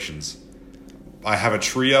decorations. I have a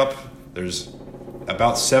tree up. There's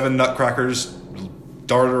about 7 nutcrackers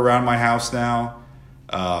darted around my house now.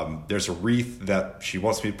 There's a wreath that she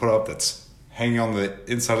wants me to put up that's hanging on the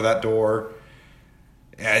inside of that door.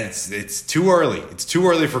 And it's too early. It's too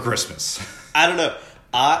early for Christmas. I don't know.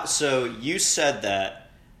 So you said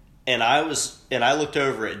that, and I looked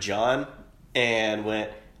over at John and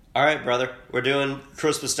went, all right, brother, we're doing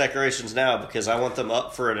Christmas decorations now because I want them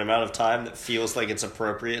up for an amount of time that feels like it's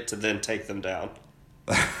appropriate to then take them down.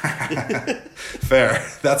 Fair.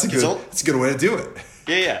 That's a good way to do it.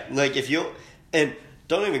 Yeah. Like if you and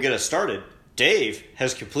don't even get us started. Dave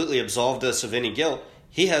has completely absolved us of any guilt.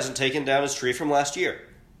 He hasn't taken down his tree from last year.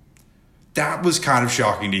 That was kind of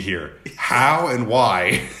shocking to hear. How and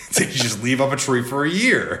why did you just leave up a tree for a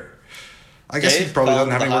year? I guess he probably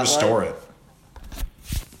doesn't have anywhere to store it.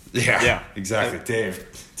 Yeah, exactly. Dave,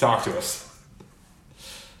 talk to us.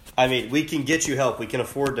 I mean, we can get you help. We can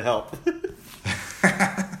afford to help.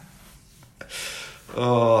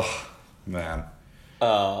 Oh, man.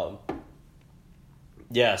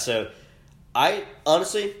 Yeah, so I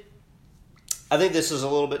honestly, I think this is a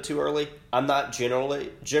little bit too early. I'm not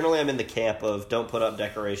generally I'm in the camp of don't put up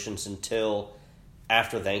decorations until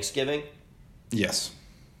after Thanksgiving. Yes.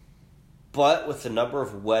 But with the number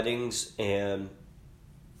of weddings and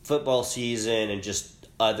football season and just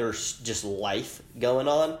life going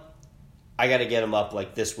on, I got to get them up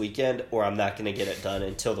like this weekend, or I'm not going to get it done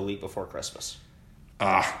until the week before Christmas.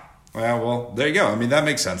 Well, there you go. I mean, that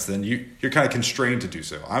makes sense then. You're kind of constrained to do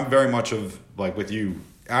so. I'm very much of, like with you,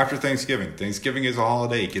 after Thanksgiving. Thanksgiving is a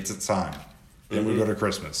holiday. It gets its time. Then we go to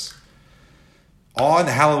Christmas. On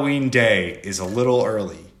Halloween Day is a little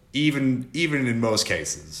early, even in most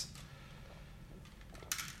cases.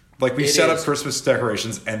 Like, we set up Christmas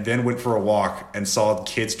decorations and then went for a walk and saw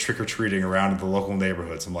kids trick-or-treating around in the local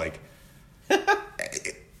neighborhoods. I'm like,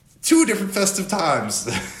 2 different festive times.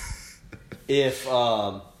 If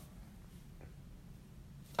I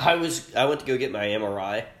went to go get my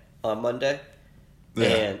MRI on Monday.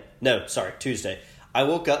 Yeah. Tuesday. I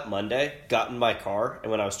woke up Monday, got in my car,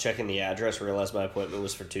 and when I was checking the address, realized my appointment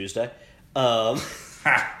was for Tuesday. But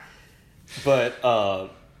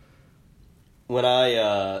when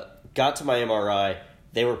I got to my MRI,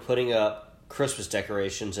 they were putting up Christmas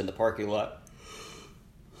decorations in the parking lot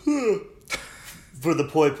for the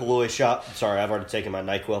Poi Polloi shop. Sorry, I've already taken my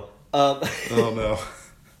NyQuil. Oh,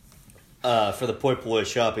 no. For the Poi Polloi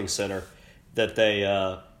shopping center that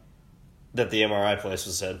that the MRI place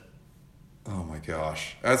was in. Oh, my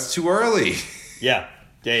gosh. That's too early. Yeah.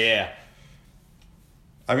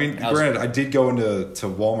 I mean, granted, I did go into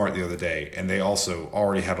Walmart the other day, and they also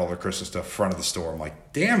already had all their Christmas stuff in front of the store. I'm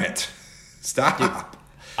like, damn it. Stop. Dude,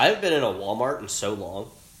 I haven't been in a Walmart in so long.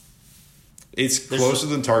 It's closer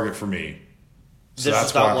than Target for me. So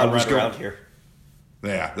There's not one right around here.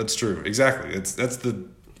 Yeah, that's true. Exactly. It's the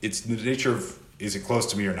nature of, is it close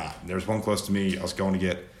to me or not? There's one close to me. I was going to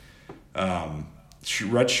get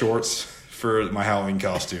red shorts for my Halloween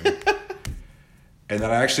costume. And then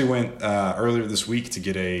I actually went earlier this week to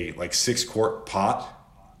get a 6-quart pot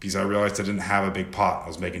because I realized I didn't have a big pot. I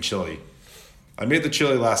was making chili. I made the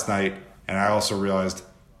chili last night, and I also realized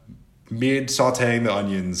mid sauteing the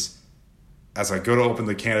onions, as I go to open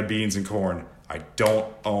the can of beans and corn, I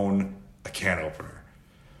don't own a can opener.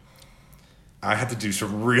 I had to do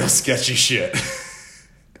some real sketchy shit.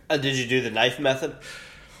 Did you do the knife method?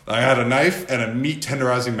 I had a knife and a meat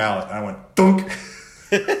tenderizing mallet, and I went dunk.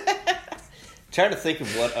 Trying to think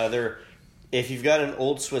of what other... If you've got an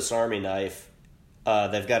old Swiss Army knife,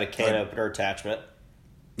 they've got a can opener attachment.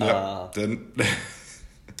 Yep.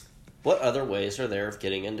 What other ways are there of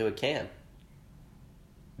getting into a can?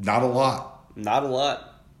 Not a lot. Not a lot.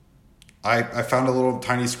 I found a little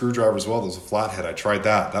tiny screwdriver as well. There was a flathead. I tried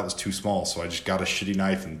that. That was too small, so I just got a shitty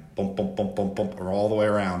knife and bump, all the way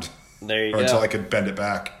around. There you go. Until I could bend it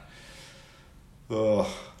back. Ugh.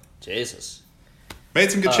 Jesus. Made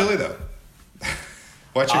some good chili, though.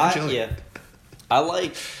 White chicken chili. Yeah. I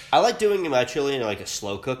like doing my chili in a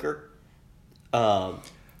slow cooker.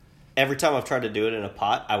 Every time I've tried to do it in a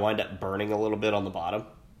pot, I wind up burning a little bit on the bottom.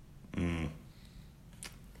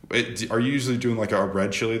 Are you usually doing a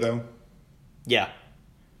red chili, though? Yeah.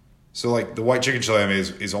 So, the white chicken chili I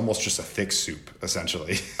made is almost just a thick soup,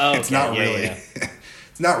 essentially. Oh, it's not really. Yeah.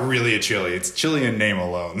 It's not really a chili. It's chili in name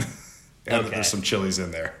alone. And there's some chilies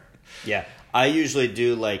in there. Yeah. I usually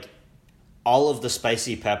do, all of the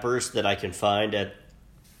spicy peppers that I can find at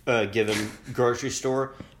a given grocery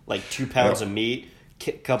store. 2 pounds of meat,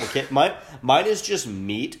 mine is just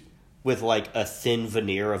meat with, a thin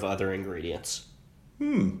veneer of other ingredients.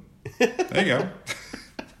 There you go.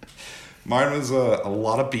 Mine was a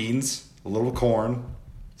lot of beans, a little corn,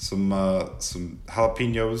 some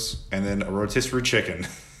jalapenos, and then a rotisserie chicken.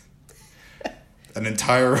 An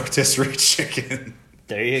entire rotisserie chicken.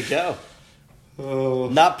 There you go.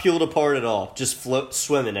 Not peeled apart at all. Just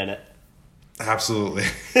swimming in it. Absolutely.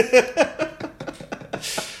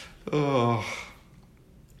 I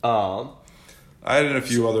added a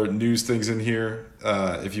few other news things in here.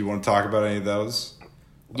 If you want to talk about any of those.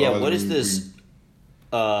 Yeah, what is this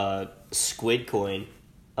squid coin?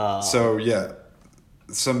 So, yeah.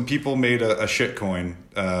 Some people made a shit coin,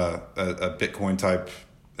 a Bitcoin type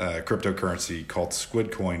cryptocurrency called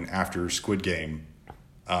Squid Coin after Squid Game.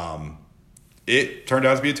 It turned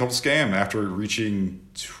out to be a total scam after reaching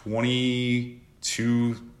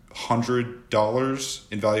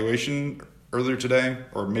 $2,200 in valuation earlier today,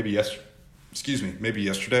 or maybe yesterday. Maybe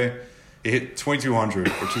yesterday. It hit $2,200 or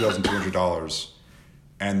 $2,200,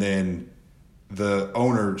 and then the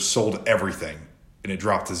owner sold everything, and it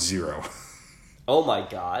dropped to zero. Oh my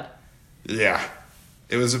god! Yeah,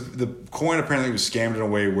 it was the coin apparently was scammed in a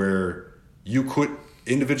way where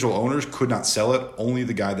individual owners could not sell it. Only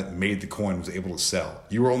the guy that made the coin was able to sell.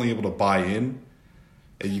 You were only able to buy in,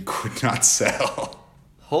 and you could not sell.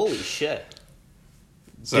 Holy shit!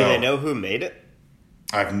 So, do they know who made it?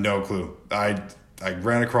 I have no clue. I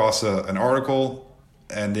ran across an article,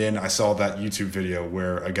 and then I saw that YouTube video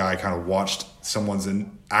where a guy kind of watched someone's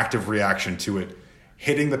active reaction to it,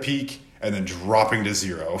 hitting the peak and then dropping to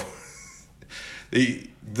zero.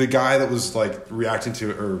 The guy that was reacting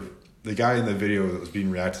to it, or the guy in the video that was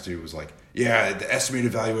being reacted to was yeah, the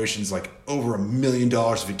estimated valuation is like over $1 million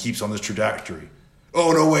if it keeps on this trajectory.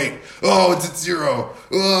 Oh, no, wait. Oh, it's at 0.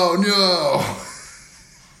 Oh,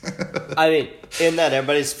 no. I mean, isn't that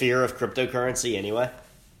everybody's fear of cryptocurrency anyway?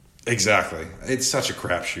 Exactly. It's such a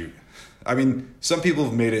crapshoot. I mean, some people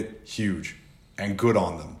have made it huge, and good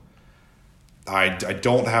on them. I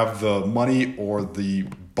don't have the money or the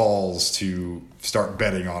balls to start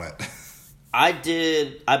betting on it.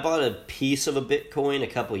 I bought a piece of a Bitcoin a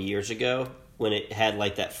couple years ago when it had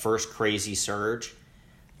like that first crazy surge.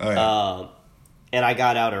 Oh, yeah. And I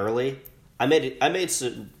got out early. I made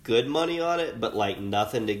some good money on it, but like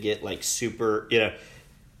nothing to get like super,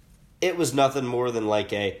 it was nothing more than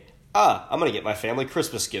like I'm going to get my family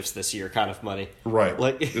Christmas gifts this year kind of money. Right.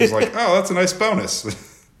 Like, it was like, oh, that's a nice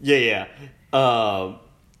bonus. Yeah. But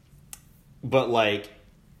like,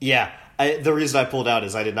 yeah, the reason I pulled out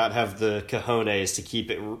is I did not have the cojones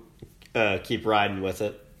to keep riding with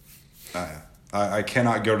it. I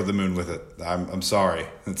cannot go to the moon with it. I'm sorry.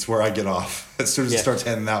 That's where I get off as soon as it starts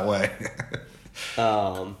heading that way.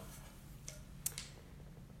 So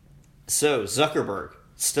Zuckerberg,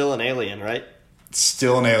 still an alien, right?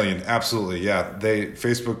 Still an alien, absolutely. Yeah,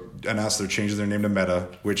 Facebook announced they're changing their name to Meta,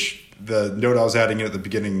 which the note I was adding in at the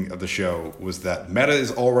beginning of the show was that Meta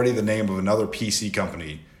is already the name of another PC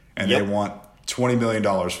company, and they want $20 million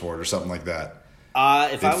for it or something like that.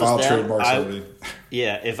 If I was them, already.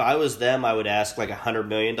 If I was them, I would ask like $100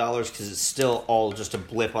 million because it's still all just a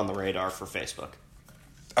blip on the radar for Facebook.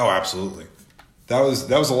 Oh, absolutely. That was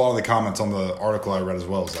a lot of the comments on the article I read as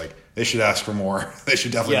well. It's like they should ask for more. They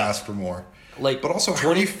should definitely ask for more. Like, but also,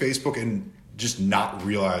 how do you Facebook and just not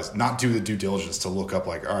do the due diligence to look up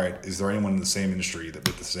like, all right, is there anyone in the same industry with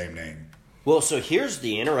the same name? Well, so here's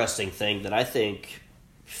the interesting thing that I think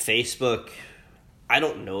Facebook, I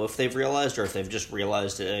don't know if they've realized or if they've just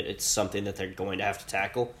realized that it's something that they're going to have to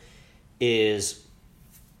tackle, is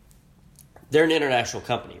they're an international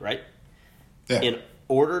company, right? Yeah. In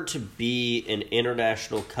order to be an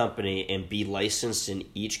international company and be licensed in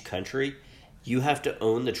each country, you have to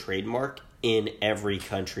own the trademark in every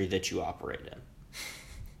country that you operate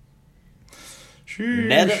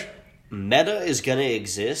in. Meta is going to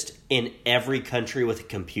exist in every country with a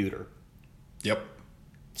computer. Yep.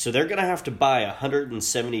 So they're going to have to buy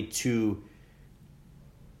 $172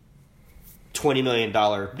 $20 million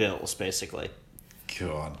bills, basically.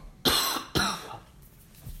 God.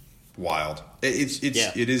 Wild.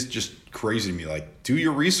 It is just crazy to me. Like, do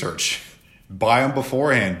your research. Buy them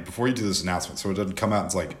beforehand, before you do this announcement, so it doesn't come out and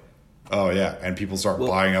it's like, oh, yeah, and people start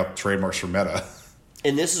buying up trademarks for Meta.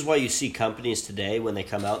 And this is why you see companies today, when they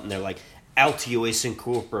come out and they're like, Altius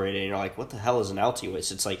Incorporated, and you're like, what the hell is an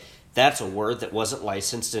Altius? It's like, that's a word that wasn't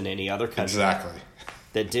licensed in any other country. Exactly.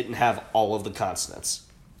 That didn't have all of the consonants.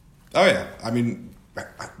 Oh, yeah. I mean,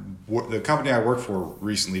 the company I work for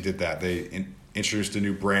recently did that. They introduced a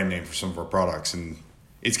new brand name for some of our products, and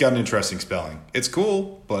it's got an interesting spelling. It's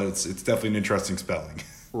cool, but it's definitely an interesting spelling.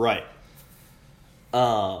 Right.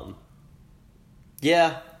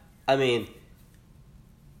 Yeah, I mean,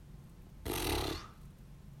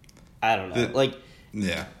 I don't know.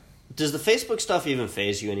 Yeah. Does the Facebook stuff even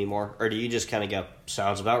faze you anymore, or do you just kind of go,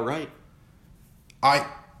 sounds about right?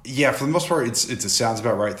 Yeah, for the most part, it's a sounds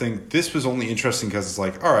about right thing. This was only interesting because it's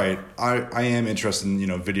like, all right, I am interested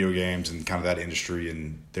in video games and kind of that industry,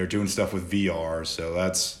 and they're doing stuff with VR, so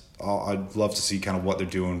I'd love to see kind of what they're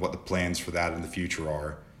doing, what the plans for that in the future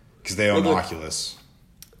are, because they own Oculus.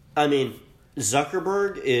 I mean,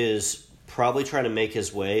 Zuckerberg is probably trying to make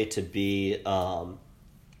his way to be, what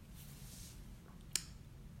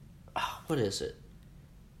is it?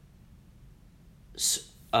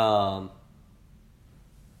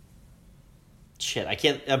 Shit,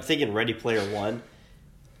 I'm thinking Ready Player One.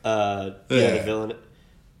 The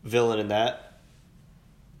villain in that.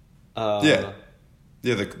 Yeah,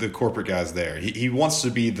 the corporate guy's there. He wants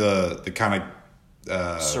to be the kind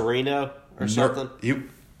of Sereno or something.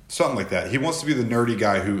 Something like that. He wants to be the nerdy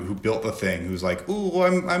guy who built the thing. Who's like, ooh,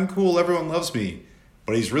 I'm cool. Everyone loves me.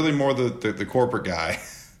 But he's really more the corporate guy.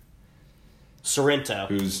 Sorrento.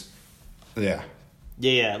 Yeah.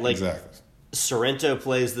 Like exactly. Sorrento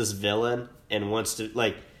plays this villain and wants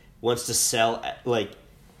to sell. Like,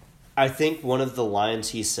 I think one of the lines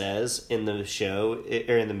he says in the show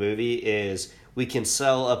or in the movie is, "We can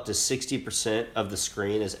sell up to 60% of the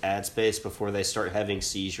screen as ad space before they start having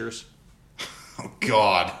seizures." Oh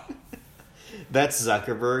God. That's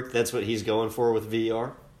Zuckerberg. That's what he's going for with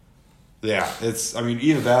VR. Yeah,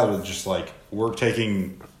 either that or just like, we're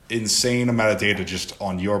taking insane amount of data just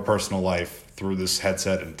on your personal life through this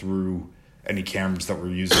headset and through any cameras that we're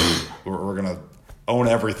using. We're going to own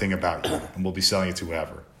everything about you, and we'll be selling it to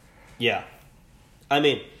whoever. Yeah. I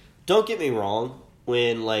mean, don't get me wrong,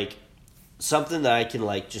 when, like, something that I can,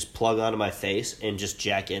 like, just plug onto my face and just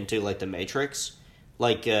jack into, like, the Matrix,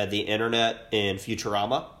 like, the internet and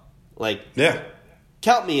Futurama, like, Yeah.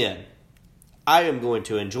 count me in. I am going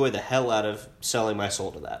to enjoy the hell out of selling my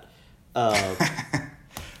soul to that.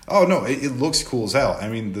 Oh no, it looks cool as hell. I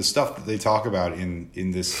mean, the stuff that they talk about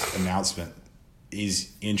in this announcement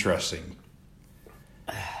is interesting.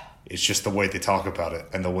 It's just the way they talk about it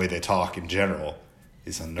and the way they talk in general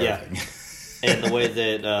is unnerving. Yeah. And the way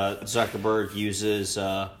that Zuckerberg uses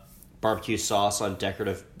barbecue sauce on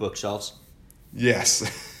decorative bookshelves. Yes.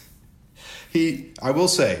 I will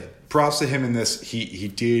say, props to him in this. He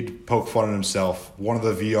did poke fun at himself. One of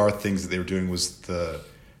the VR things that they were doing was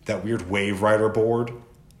that weird Wave Rider board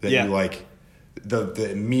that you like,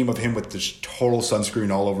 the meme of him with this total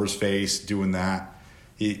sunscreen all over his face doing that.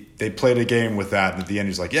 They played a game with that, and at the end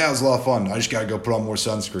he's like, "Yeah, it was a lot of fun. I just gotta go put on more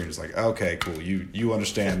sunscreen." It's like, okay, cool. You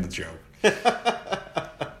understand the joke.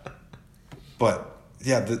 But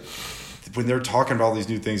yeah, when they're talking about all these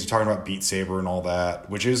new things, they're talking about Beat Saber and all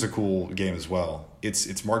that, which is a cool game as well.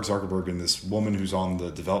 It's Mark Zuckerberg and this woman who's on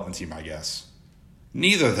the development team, I guess.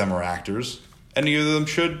 Neither of them are actors, and neither of them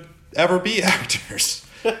should ever be actors.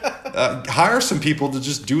 Hire some people to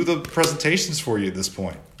just do the presentations for you at this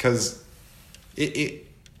point, because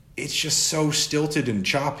it's just so stilted and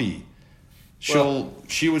choppy.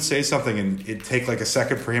 She would say something and it'd take like a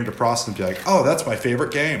second for him to process and be like, "Oh, that's my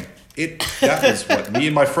favorite game. That was what me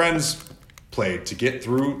and my friends played to get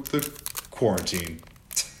through the quarantine."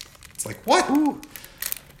 It's like, what? Ooh.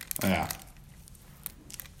 Yeah.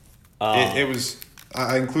 It was.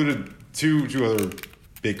 I included two other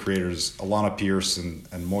big creators, Alana Pierce and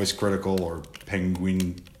Moist Critical, or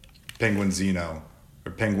Penguin Zeno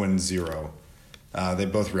or Penguin Zero. They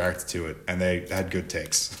both reacted to it and they had good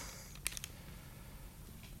takes.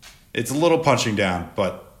 It's a little punching down,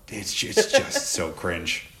 but it's just so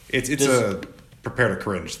cringe. It's a prepare to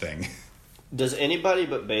cringe thing. Does anybody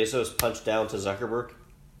but Bezos punch down to Zuckerberg?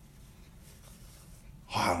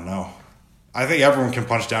 I don't know. I think everyone can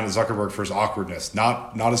punch down to Zuckerberg for his awkwardness,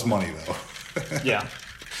 not his money though. Yeah.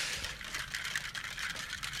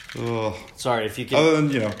 Ugh. Sorry, if you can. Other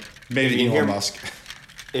than maybe Elon Musk.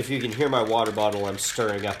 If you can hear my water bottle, I'm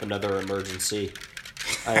stirring up another emergency.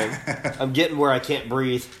 I'm getting where I can't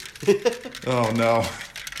breathe. Oh no.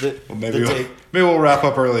 Maybe we'll wrap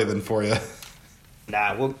up early then for you.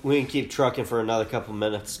 Nah, we can keep trucking for another couple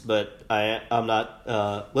minutes, but I'm not.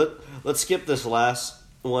 Let's skip this last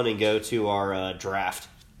one and go to our draft.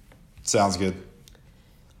 Sounds good.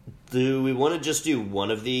 Do we want to just do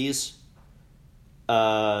one of these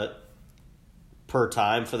per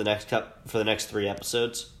time for the next 3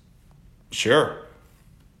 episodes? Sure.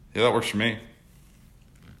 Yeah, that works for me.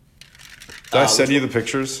 Did I send you the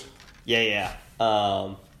pictures? Yeah.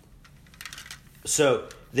 So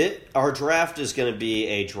our draft is going to be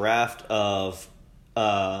a draft of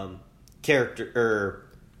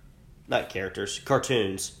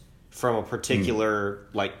cartoons from a particular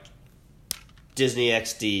like Disney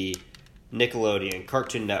XD, Nickelodeon,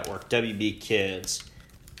 Cartoon Network, WB Kids,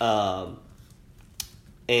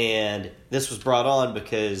 and this was brought on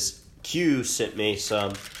because Q sent me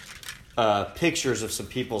some pictures of some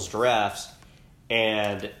people's drafts,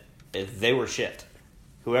 and they were shit.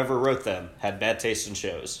 Whoever wrote them had bad taste in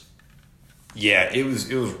shows. Yeah, it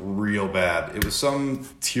was real bad. It was some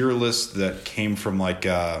tier list that came from like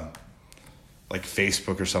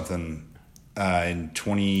Facebook or something in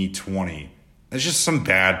 2020. It's just some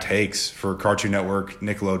bad takes for Cartoon Network,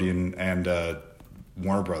 Nickelodeon, and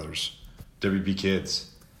Warner Brothers, WB Kids.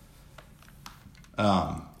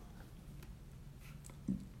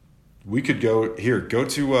 We could go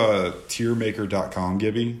to tiermaker.com,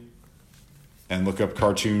 Gibby, and look up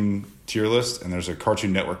cartoon tier list, and there's a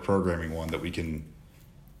Cartoon Network programming one that we can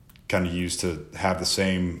kind of use to have the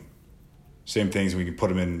same things. We can put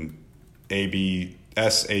them in A, B,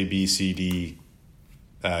 C, D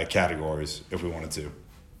categories if we wanted to.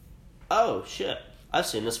 Oh, shit. I've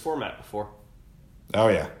seen this format before. Oh,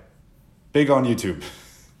 yeah. Big on YouTube.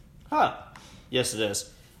 Huh. Yes, it is.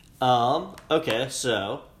 Okay,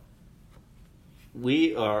 so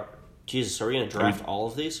we are... Jesus, are we going to draft all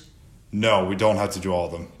of these? No, we don't have to do all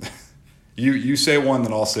of them. You say one,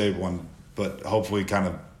 then I'll say one, but hopefully kind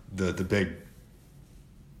of the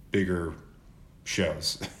bigger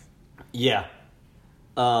shows. Yeah.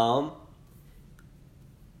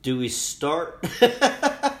 Do we start?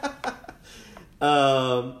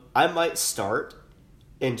 I might start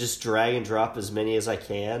and just drag and drop as many as I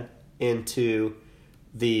can into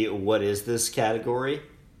the what is this category.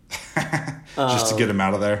 Just to get them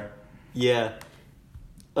out of there. Yeah.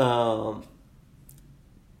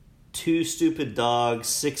 Two Stupid Dogs,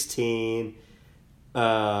 16,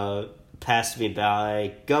 passed me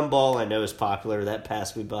by. Gumball, I know is popular. That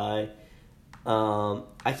passed me by. I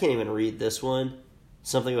can't even read this one.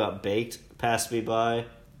 Something About Baked passed me by.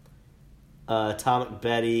 Atomic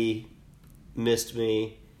Betty missed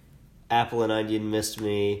me. Apple and Onion missed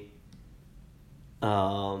me.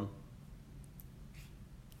 Camp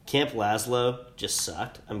Laszlo just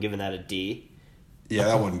sucked. I'm giving that a D. Yeah,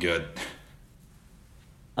 that wasn't good.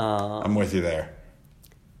 I'm with you there.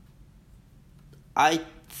 I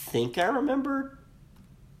think I remember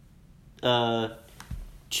Chop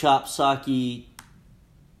Socky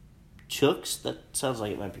Chooks. That sounds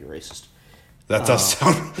like it might be racist. That does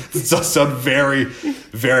sound very,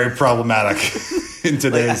 very problematic in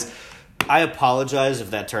today's. I apologize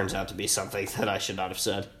if that turns out to be something that I should not have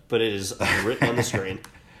said, but it is written on the screen.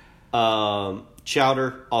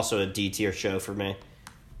 Chowder, also a D tier show for me.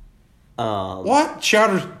 What?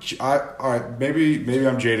 Chowder? All right, maybe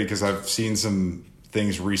I'm jaded because I've seen some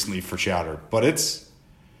things recently for Chowder, but it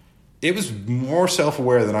was more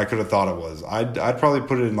self-aware than I could have thought it was. I'd probably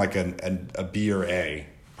put it in like a B or A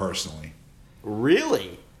personally.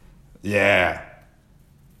 Really? Yeah.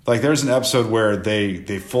 Like there's an episode where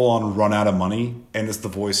they full on run out of money, and it's the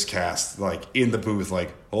voice cast like in the booth,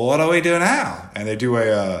 like, well, what do we do now? And they do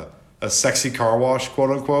a sexy car wash,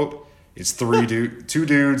 quote unquote. It's two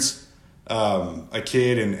dudes, a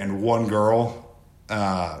kid and one girl,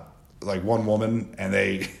 like one woman, and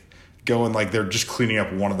they go and like they're just cleaning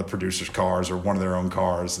up one of the producer's cars or one of their own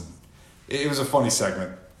cars. And it was a funny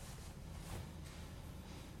segment.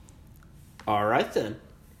 All right then.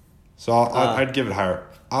 So I'd give it higher.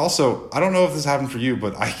 I don't know if this happened for you,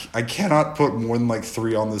 but I cannot put more than like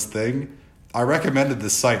 3 on this thing. I recommended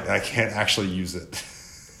this site, and I can't actually use it.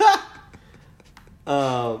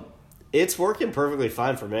 It's working perfectly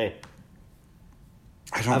fine for me.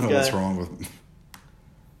 I don't know what's wrong with me.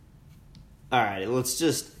 All right, we'll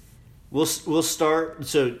start.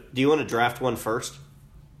 So, do you want to draft one first?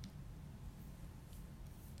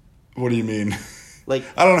 What do you mean? Like,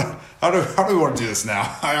 I don't know. How do we want to do this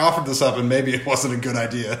now? I offered this up, and maybe it wasn't a good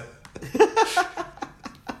idea.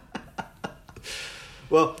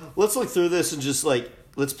 Well, let's look through this and just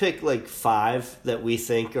let's pick 5 that we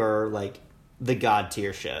think are like the god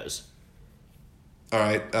tier shows. All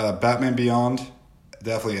right, Batman Beyond,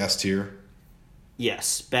 definitely S tier.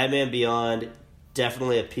 Yes, Batman Beyond,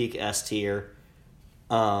 definitely a peak S tier.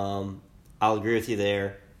 I'll agree with you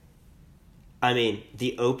there. I mean,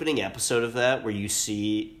 the opening episode of that where you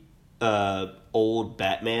see old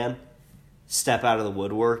Batman step out of the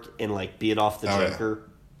woodwork and beat it off the Joker.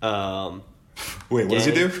 Yeah. Wait, what does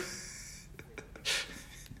he do?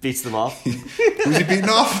 Beats them off. Who's he beating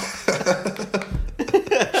off? The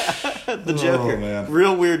Joker. Oh, man.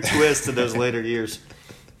 Real weird twist in those later years.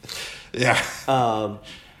 Yeah.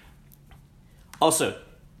 Also,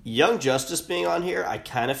 Young Justice being on here, I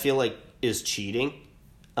kind of feel like is cheating.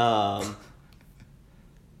 To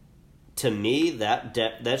me,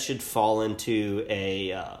 that should fall into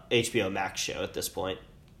a HBO Max show at this point.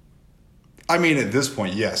 I mean, at this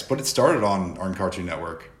point, yes, but it started on Cartoon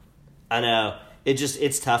Network. I know.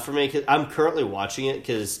 It's tough for me because I'm currently watching it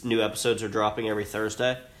because new episodes are dropping every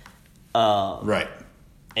Thursday. Right.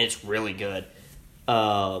 And it's really good.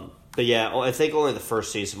 But yeah, I think only the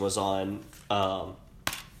first season was on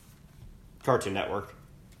Cartoon Network.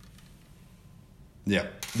 Yeah.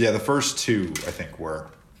 Yeah, the first 2, I think, were.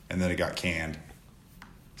 And then it got canned.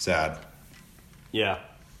 Sad. Yeah.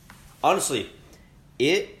 Honestly,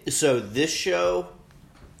 so this show,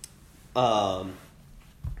 I'm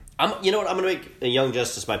gonna make a Young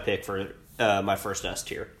Justice my pick for my first S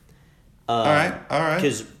tier. All right.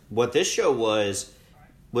 Because what this show was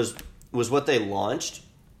what they launched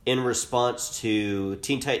in response to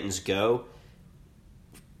Teen Titans Go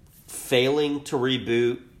failing to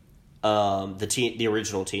reboot the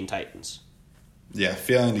original Teen Titans. Yeah,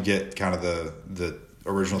 failing to get kind of the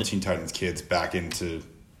original Teen Titans kids back into.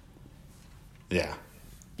 Yeah.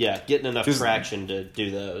 Yeah, getting enough traction to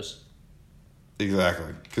do those.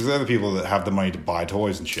 Exactly, because they're the people that have the money to buy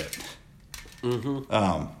toys and shit.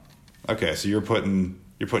 Mm-hmm. Okay, so you're putting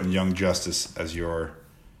Young Justice as your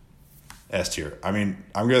S tier. I mean,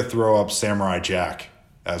 I'm gonna throw up Samurai Jack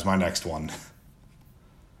as my next one.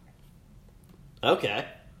 Okay.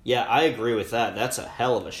 Yeah, I agree with that. That's a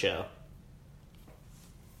hell of a show.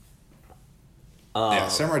 Yeah,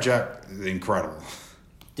 Samurai Jack, incredible.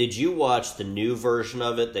 Did you watch the new version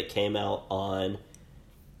of it that came out on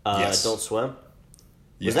Yes. Adult Swim?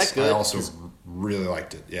 Yes, Was that good? I also really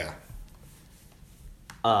liked it. Yeah.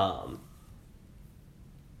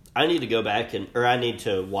 I need to go back or I need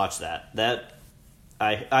to watch that. That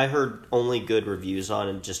I heard only good reviews on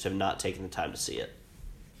and just have not taken the time to see it.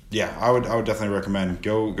 Yeah, I would definitely recommend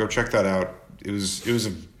go check that out. It was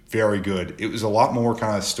a very good. It was a lot more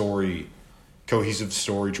kind of cohesive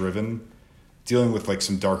story driven, dealing with like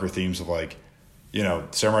some darker themes of like,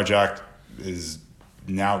 Samurai Jack is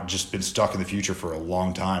now just been stuck in the future for a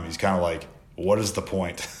long time. He's kind of like, what is the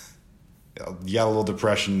point? You got a little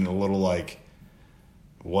depression, a little like,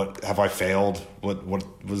 what have I failed? What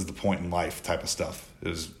was the point in life type of stuff. It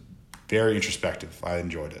was very introspective. I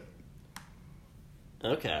enjoyed it.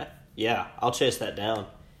 Okay. Yeah, I'll chase that down.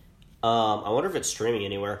 I wonder if it's streaming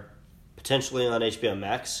anywhere. Potentially on HBO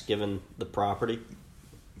Max, given the property.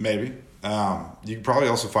 Maybe. You can probably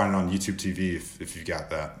also find it on YouTube TV if you've got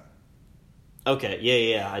that. Okay.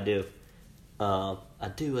 Yeah, I do. I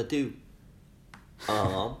do.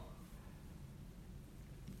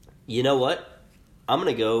 You know what? I'm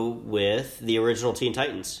going to go with the original Teen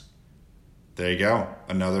Titans. There you go.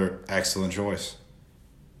 Another excellent choice.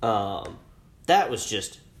 That was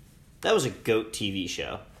a GOAT TV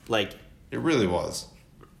show. Like, it really was.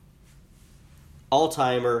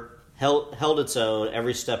 All-timer, held its own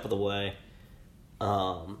every step of the way.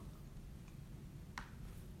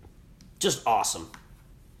 Just awesome.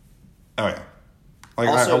 Oh, yeah. Like,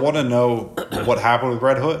 Also, I want to know what happened with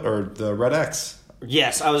Red Hood or the Red X.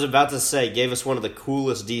 Yes, I was about to say, gave us one of the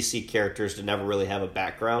coolest DC characters to never really have a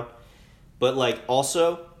background. But, like,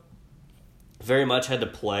 also, very much had to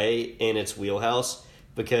play in its wheelhouse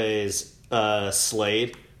because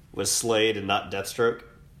Slade was Slade and not Deathstroke.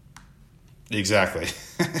 Exactly.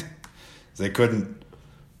 I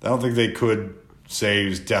don't think they could say he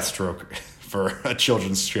was Deathstroke for a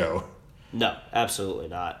children's show. No, absolutely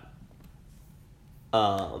not.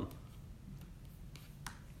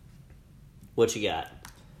 What you got?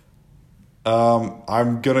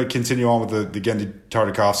 I'm going to continue on with the Genndy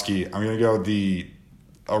Tartakovsky. I'm going to go with the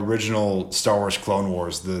original Star Wars Clone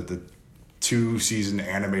Wars, the 2-season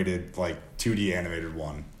animated, like 2D animated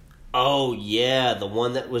one. Oh, yeah, the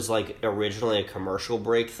one that was like originally a commercial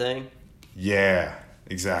break thing? Yeah,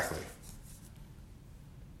 exactly.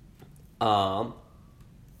 That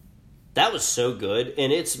was so good,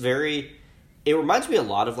 and it reminds me a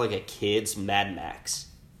lot of like a kid's Mad Max.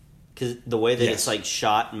 Because the way that it's like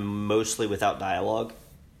shot mostly without dialogue.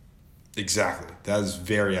 Exactly. That is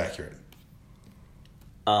very accurate.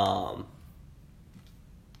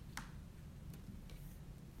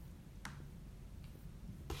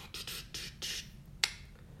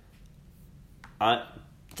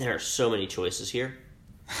 There are so many choices here.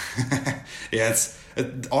 Yeah,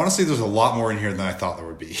 honestly, there's a lot more in here than I thought there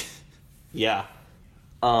would be. Yeah.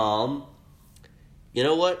 You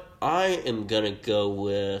know what? I am gonna go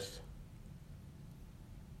with.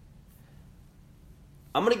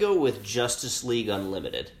 I'm gonna go with Justice League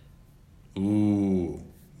Unlimited. Ooh,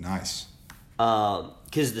 nice.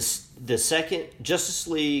 Because the second Justice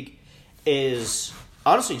League is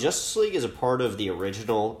honestly Justice League is a part of the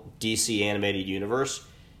original DC animated universe,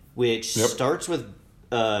 which starts with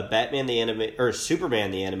Batman or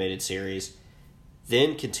Superman the animated series,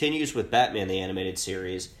 then continues with Batman the animated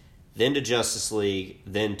series, then to Justice League,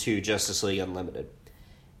 then to Justice League Unlimited.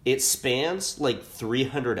 It spans like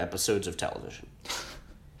 300 episodes of television.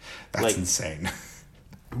 That's insane.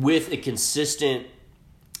 With a consistent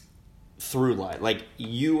through line. Like,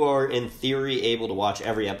 you are, in theory, able to watch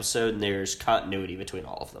every episode, and there's continuity between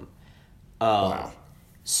all of them. Wow.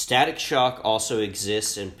 Static Shock also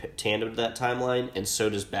exists in tandem to that timeline, and so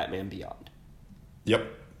does Batman Beyond. Yep.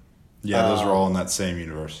 Yeah, those are all in that same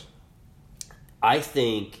universe. I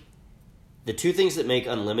think the two things that make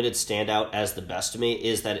Unlimited stand out as the best to me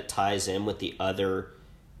is that it ties in with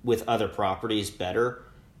other properties better.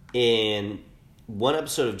 In one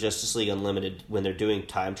episode of Justice League Unlimited, when they're doing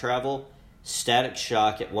time travel, Static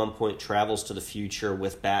Shock at one point travels to the future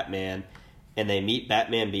with Batman, and they meet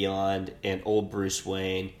Batman Beyond and old Bruce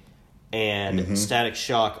Wayne, and Static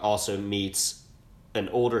Shock also meets an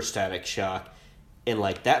older Static Shock, and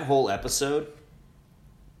like that whole episode,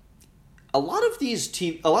 a lot of the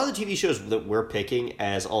TV shows that we're picking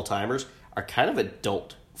as all-timers are kind of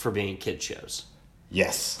adult for being kid shows.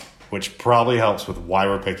 Yes, which probably helps with why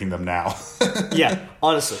we're picking them now. Yeah,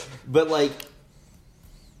 honestly. But, like,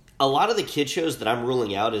 a lot of the kid shows that I'm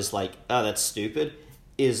ruling out is like, oh, that's stupid,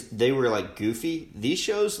 is they were, like, goofy. These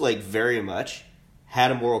shows, like, very much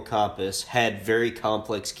had a moral compass, had very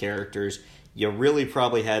complex characters. You really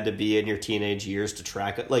probably had to be in your teenage years to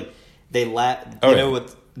track it. Like,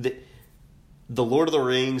 with the Lord of the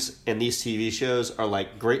Rings and these TV shows are,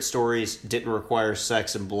 like, great stories, didn't require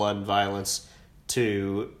sex and blood and violence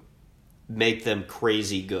to make them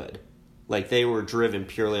crazy good. Like, they were driven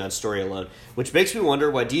purely on story alone, which makes me wonder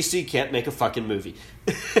why DC can't make a fucking movie.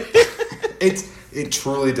 It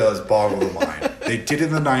truly does boggle the mind. They did it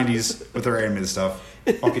in the 90s with their animated stuff.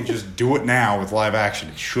 Fucking just do it now with live action.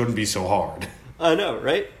 It shouldn't be so hard. I know,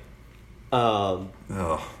 right?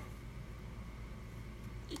 Ugh.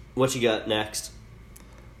 What you got next?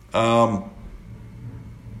 Do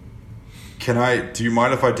you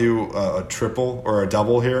mind if I do a triple or a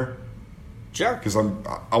double here? Sure. Because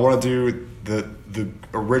I want to do the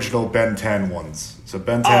original Ben 10 ones. So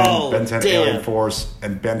Ben 10, Ben 10 Alien Force,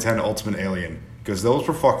 and Ben 10 Ultimate Alien. Because those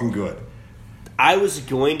were fucking good. I was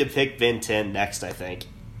going to pick Ben 10 next, I think.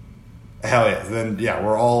 Hell yeah. Then, yeah,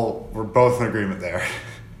 we're both in agreement there.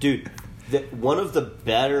 Dude, one of the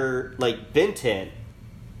better, like, Ben 10,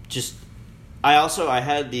 just... I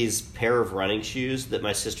had these pair of running shoes that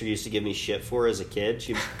my sister used to give me shit for as a kid.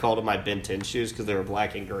 She called them my Ben 10 shoes because they were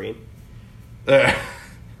black and green.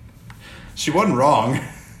 She wasn't wrong.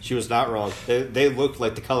 She was not wrong. They looked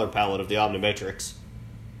like the color palette of the Omnimatrix.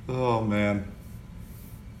 Oh, man.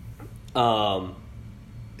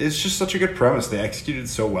 It's just such a good premise. They executed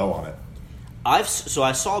so well on it. I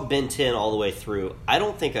saw Ben 10 all the way through. I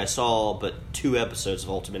don't think I saw but 2 episodes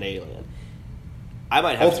of Ultimate Alien. I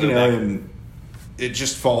might have Ultimate to go back. Alien, it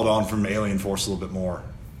just followed on from Alien Force a little bit more.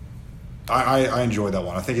 I enjoyed that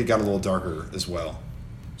one. I think it got a little darker as well.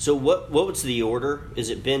 So what was the order? Is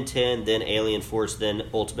it Ben 10, then Alien Force, then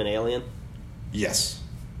Ultimate Alien? Yes.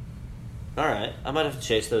 All right. I might have to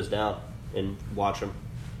chase those down and watch them.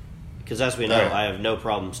 Because as we know, Right. I have no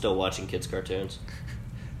problem still watching kids' cartoons.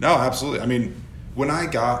 No, absolutely. I mean, when I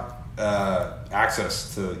got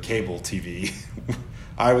access to cable TV,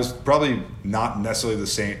 I was probably not necessarily the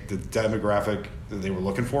demographic that they were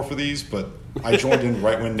looking for these, but I joined in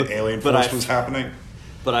right when Alien Force was happening.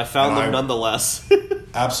 But I found them nonetheless.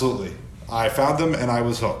 Absolutely. I found them and I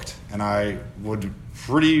was hooked. And I would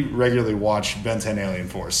pretty regularly watch Ben 10 Alien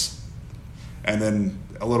Force. And then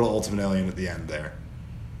a little Ultimate Alien at the end there.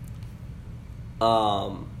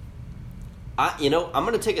 I'm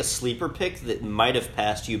going to take a sleeper pick that might have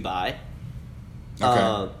passed you by.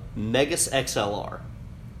 Okay. Megas XLR.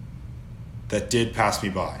 That did pass me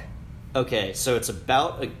by. Okay, so it's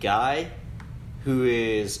about a guy who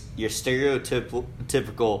is your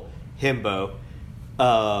stereotypical himbo,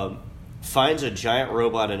 finds a giant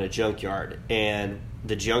robot in a junkyard, and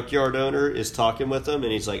the junkyard owner is talking with him,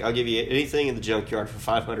 and he's like, I'll give you anything in the junkyard for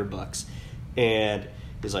 $500. And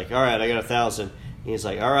he's like, all right, I got 1,000. And he's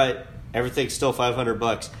like, all right, everything's still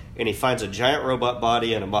 $500. And he finds a giant robot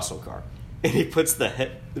body and a muscle car. And he puts the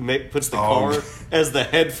car as the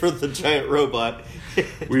head for the giant robot.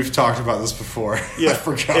 We've talked about this before. Yeah, I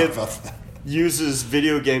forgot about that. Uses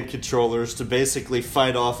video game controllers to basically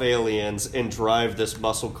fight off aliens and drive this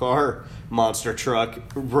muscle car monster truck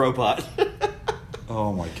robot.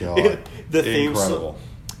 Oh my god. Incredible.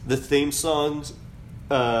 The theme song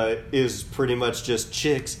is pretty much just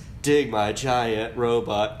chicks dig my giant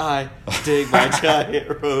robot. I dig my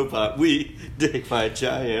giant robot. We dig my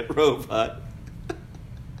giant robot.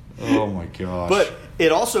 Oh my gosh. But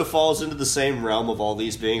it also falls into the same realm of all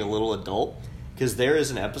these being a little adult, because there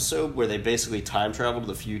is an episode where they basically time travel to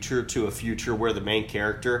the future, to a future where the main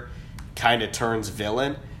character kind of turns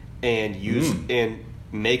villain and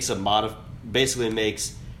makes basically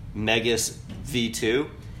makes Megas V2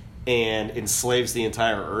 and enslaves the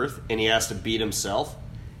entire Earth, and he has to beat himself.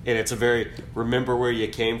 And it's a very, remember where you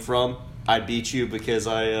came from, I beat you because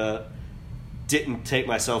I didn't take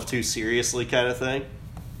myself too seriously kind of thing.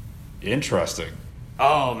 Interesting.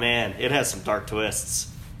 Oh, man, it has some dark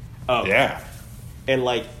twists. Oh, yeah. And,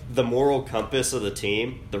 like, the moral compass of the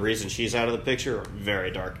team, the reason she's out of the picture, very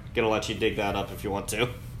dark. Gonna let you dig that up if you want to.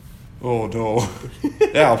 Oh, no.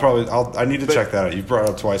 Yeah, I need to check that out. You've brought it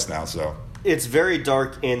up twice now, so. It's very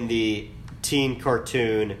dark in the teen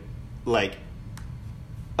cartoon, like,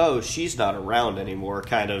 oh, she's not around anymore,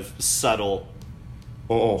 kind of subtle.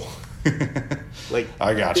 Oh. Like,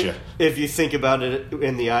 I got you. If you think about it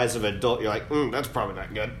in the eyes of an adult, you're like, that's probably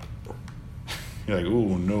not good. You're like,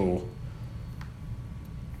 ooh, no.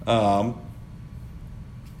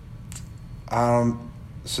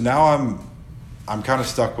 So now I'm kind of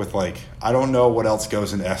stuck with, like, I don't know what else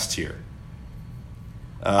goes in S tier.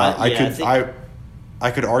 I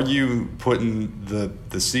could argue putting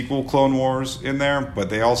the sequel Clone Wars in there, but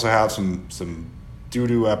they also have some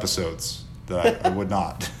doo-doo episodes that I would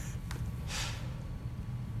not.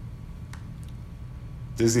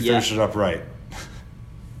 Disney finished it up right.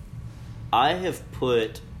 I have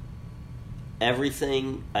put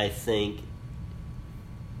everything, I think.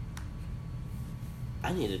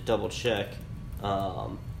 I need to double check.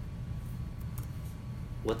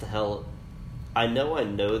 what the hell? I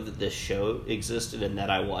know that this show existed and that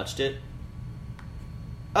I watched it.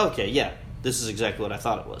 Okay, yeah. This is exactly what I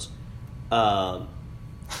thought it was.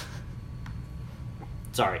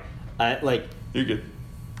 Sorry. You're good.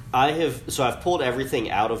 I've pulled everything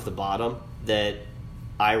out of the bottom that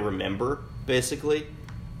I remember, basically,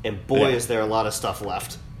 and boy, is there a lot of stuff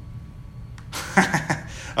left.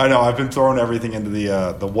 I know. I've been throwing everything into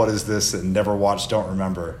the what is this and never watched, don't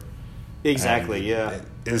remember. Exactly. And yeah. It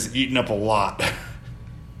is eating up a lot.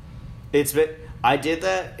 I did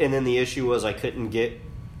that, and then the issue was I couldn't get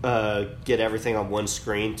everything on one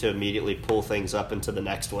screen to immediately pull things up into the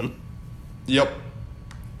next one. Yep.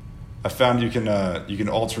 I found you can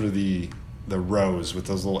alter the rows with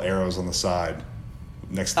those little arrows on the side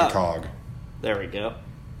next to the cog. There we go.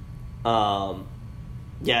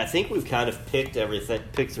 Yeah, I think we've kind of picked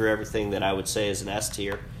through everything that I would say is an S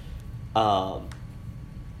tier.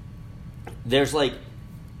 There's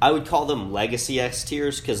I would call them legacy S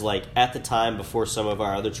tiers because at the time before some of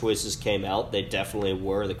our other choices came out, they definitely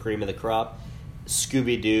were the cream of the crop.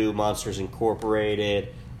 Scooby-Doo, Monsters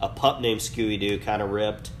Incorporated, a pup named Scooby-Doo kind of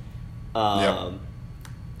ripped.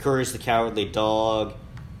 Courage the Cowardly Dog.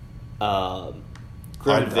 I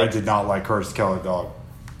did not like Courage the Cowardly Dog.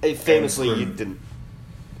 Famously, you didn't.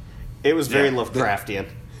 It was very Lovecraftian.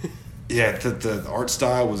 The art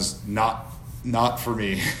style was not for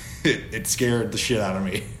me. It scared the shit out of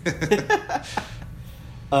me.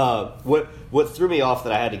 What threw me off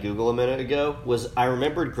that I had to Google a minute ago was I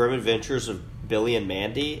remembered Grim Adventures of Billy and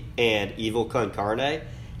Mandy and Evil Con Carne,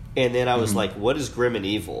 and then I was like, what is Grim and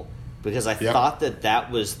Evil? Because I thought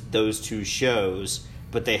that was those two shows,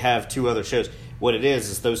 but they have two other shows. What it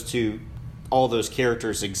is all those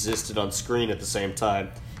characters existed on screen at the same time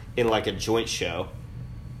in a joint show.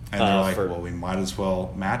 And they're well, we might as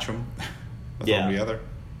well match them with one the other.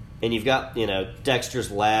 And you've got,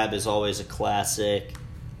 Dexter's Lab is always a classic.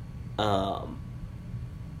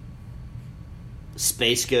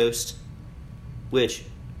 Space Ghost, which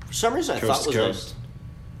for some reason I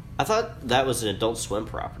thought that was an Adult Swim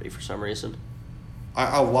property for some reason.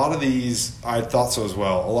 A lot of these, I thought so as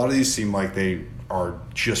well. A lot of these seem like they are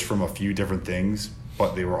just from a few different things,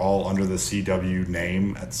 but they were all under the CW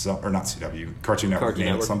name or not CW, Cartoon Network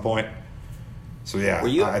name at some point. So yeah,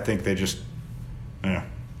 I think they just, yeah.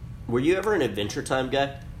 Were you ever an Adventure Time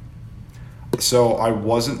guy? So I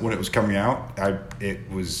wasn't when it was coming out. It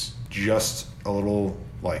was just a little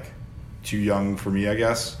too young for me, I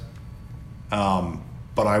guess.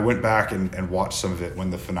 But I went back and watched some of it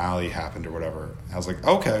when the finale happened or whatever. I was like,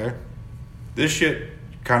 okay, this shit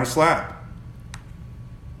kind of slapped.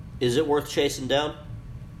 Is it worth chasing down?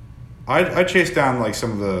 I chased down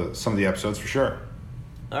some of the episodes for sure.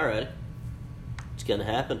 All right, it's gonna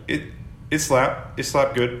happen. It slapped. It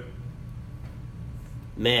slapped good.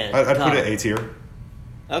 Man, I'd put it A tier.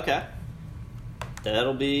 Okay,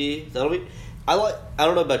 that'll be. I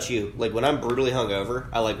don't know about you. When I'm brutally hungover,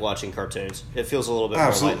 I like watching cartoons. It feels a little bit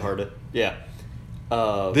more lighthearted. Yeah.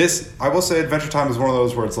 I will say, Adventure Time is one of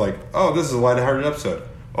those where it's oh, this is a lighthearted episode.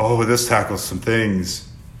 Oh, this tackles some things,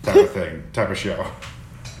 type of thing, type of show.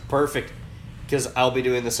 Perfect, because I'll be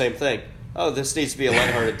doing the same thing. Oh, this needs to be a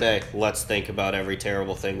lighthearted day. Let's think about every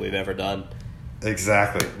terrible thing we've ever done.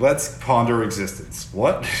 Exactly. Let's ponder existence.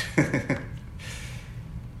 What?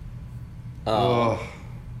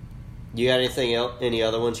 You got anything else? Any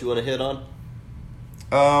other ones you want to hit on?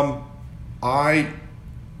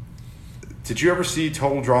 Did you ever see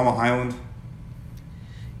Total Drama Island?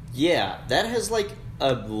 Yeah, that has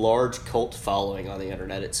a large cult following on the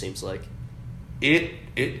internet. It seems like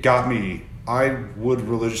it got me. I would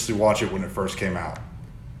religiously watch it when it first came out.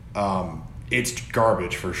 It's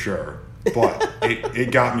garbage for sure, but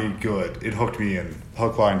it got me good. It hooked me in,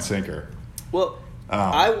 hook, line, sinker. Well,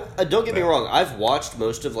 I don't get me wrong. I've watched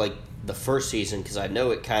most of the first season because I know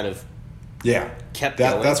it kind of kept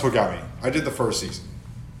going. That's what got me. I did the first season.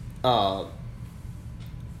 But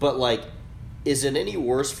is it any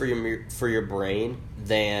worse for your brain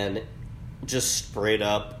than just straight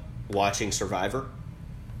up watching Survivor?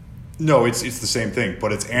 No, it's the same thing,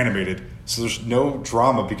 but it's animated, so there's no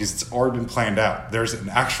drama because it's already been planned out. There's an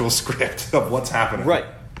actual script of what's happening.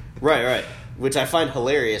 Right. Which I find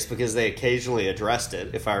hilarious because they occasionally addressed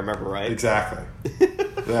it, if I remember right. Exactly.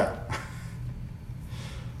 Yeah.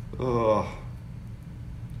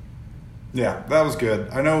 Yeah, that was good.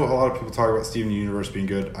 I know a lot of people talk about Steven Universe being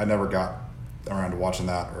good. I never got around to watching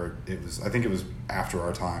that, I think it was after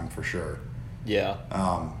our time for sure. Yeah.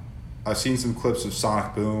 I've seen some clips of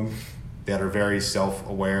Sonic Boom that are very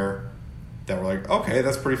self-aware that were okay,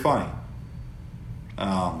 that's pretty funny.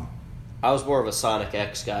 I was more of a Sonic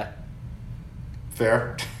X guy.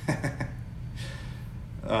 Fair.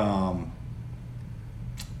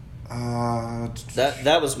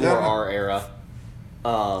 That was more our era.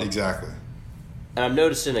 Exactly. And I'm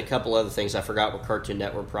noticing a couple other things I forgot were Cartoon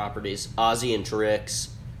Network properties. Ozzy and Drix,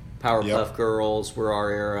 Powerpuff Girls were our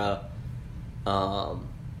era.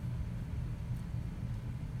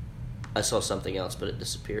 I saw something else, but it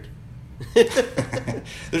disappeared.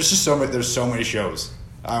 There's so many shows.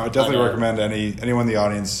 I would definitely recommend anyone in the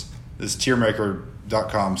audience. This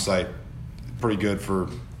tiermaker.com site, pretty good for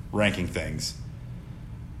ranking things.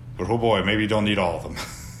 But oh boy, maybe you don't need all of them.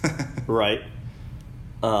 Right.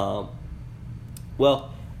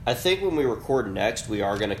 Well, I think when we record next, we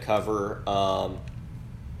are going to cover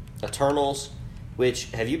Eternals.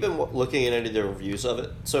 Which, have you been looking at any of the reviews of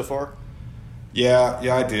it so far? Yeah,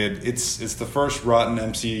 I did. It's the first rotten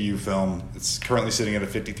MCU film. It's currently sitting at a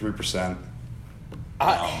 53%.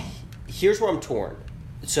 Here's where I'm torn.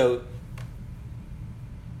 So,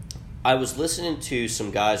 I was listening to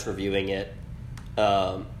some guys reviewing it.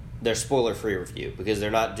 Their spoiler-free review, because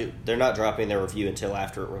they're not dropping their review until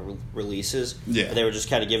after it releases. Yeah. And they were just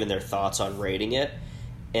kind of giving their thoughts on rating it,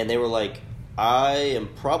 and they were like, "I am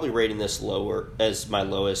probably rating this lower as my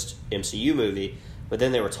lowest MCU movie." But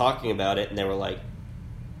then they were talking about it, and they were like,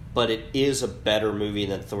 "But it is a better movie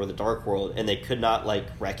than Thor: The Dark World," and they could not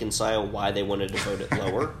reconcile why they wanted to vote it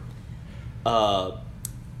lower.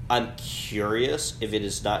 I'm curious if it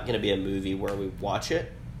is not going to be a movie where we watch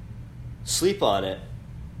it, sleep on it,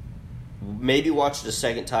 maybe watch it a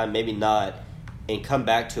second time, maybe not, and come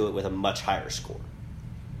back to it with a much higher score.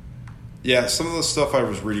 Yeah, some of the stuff I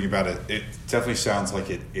was reading about it definitely sounds like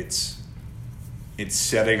it's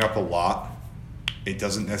setting up a lot. It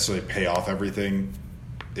doesn't necessarily pay off everything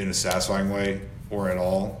in a satisfying way or at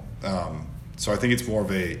all. So I think it's more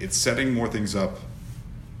of it's setting more things up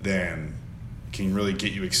than can really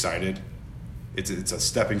get you excited. It's a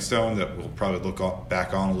stepping stone that we'll probably look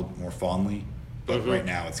back on a little bit more fondly. But right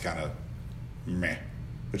now it's kind of meh,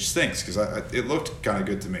 which stinks because it looked kind of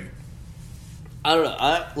good to me. I don't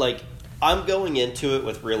know. I'm going into it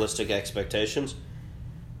with realistic expectations,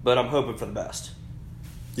 but I'm hoping for the best.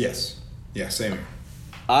 Yes. Yeah, same here.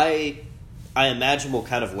 I imagine we'll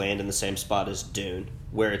kind of land in the same spot as Dune,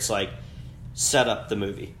 where it's set up the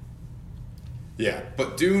movie. Yeah,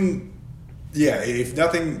 but Dune, if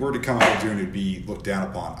nothing were to come out of Dune, it'd be looked down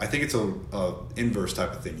upon. I think it's a inverse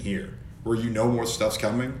type of thing here, where more stuff's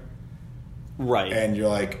coming. Right. And you're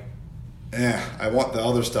like, I want the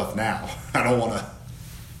other stuff now. I don't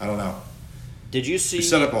know. Did you see... We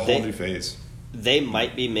set up a whole new phase. They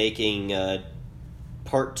might be making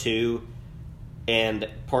part 2 and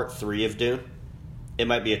part 3 of Dune. It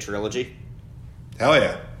might be a trilogy. Hell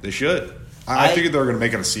yeah, they should. I figured they were going to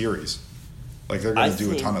make it a series. They're going to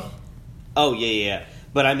do a ton of... Oh, yeah.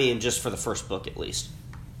 But I mean, just for the first book, at least.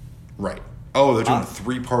 Right. Oh, they're doing a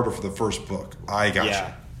 3-parter for the first book. I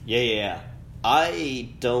gotcha. Yeah.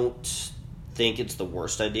 I don't think it's the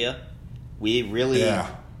worst idea. We really... Yeah.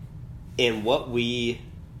 In what we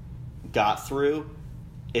got through,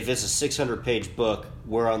 if it's a 600-page book,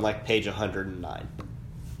 we're on page 109.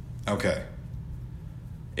 Okay.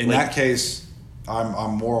 In that case,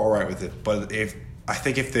 I'm more all right with it. But if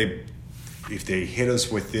they hit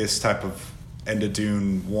us with this type of end of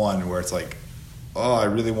Dune 1 where it's I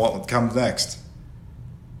really want what comes next,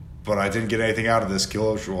 but I didn't get anything out of this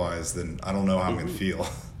kilometer-wise, then I don't know how I'm going to feel.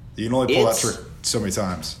 You can only pull that trick so many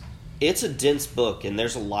times. It's a dense book, and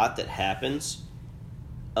there's a lot that happens.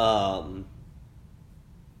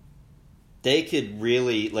 They could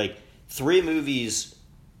really, 3 movies,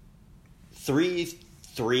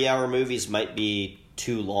 3-hour movies might be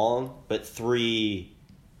too long, but 3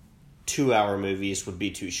 2-hour movies would be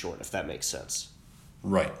too short, if that makes sense.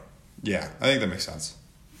 Right. Yeah, I think that makes sense.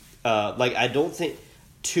 I don't think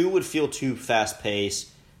 2 would feel too fast-paced,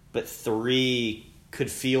 but 3 could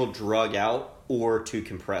feel drug out or too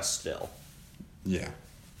compressed still. Yeah.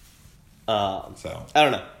 So I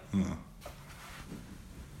don't know.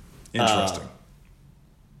 Interesting.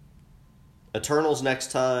 Eternals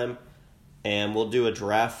next time, and we'll do a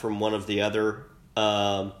draft from one of the other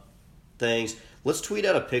things. Let's tweet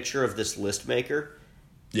out a picture of this list maker.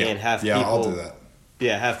 Yeah. And have people, I'll do that.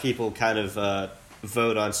 Yeah, have people kind of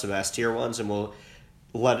vote on some S tier ones, and we'll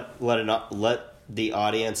let the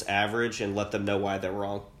audience average and let them know why they're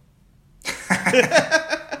wrong.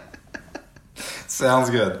 Sounds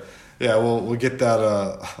good. Yeah, we'll get that.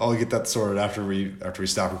 I'll get that sorted after we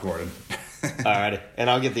stop recording. Alrighty, and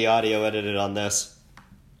I'll get the audio edited on this.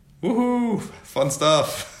 Woohoo! Fun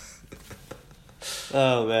stuff.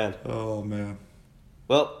 Oh man.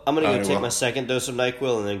 Well, I'm gonna go take my second dose of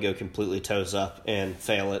NyQuil and then go completely toes up and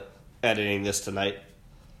fail it. editing this tonight.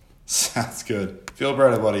 Sounds good. Feel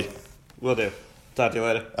better, buddy. Will do. Talk to you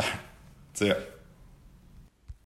later. See ya.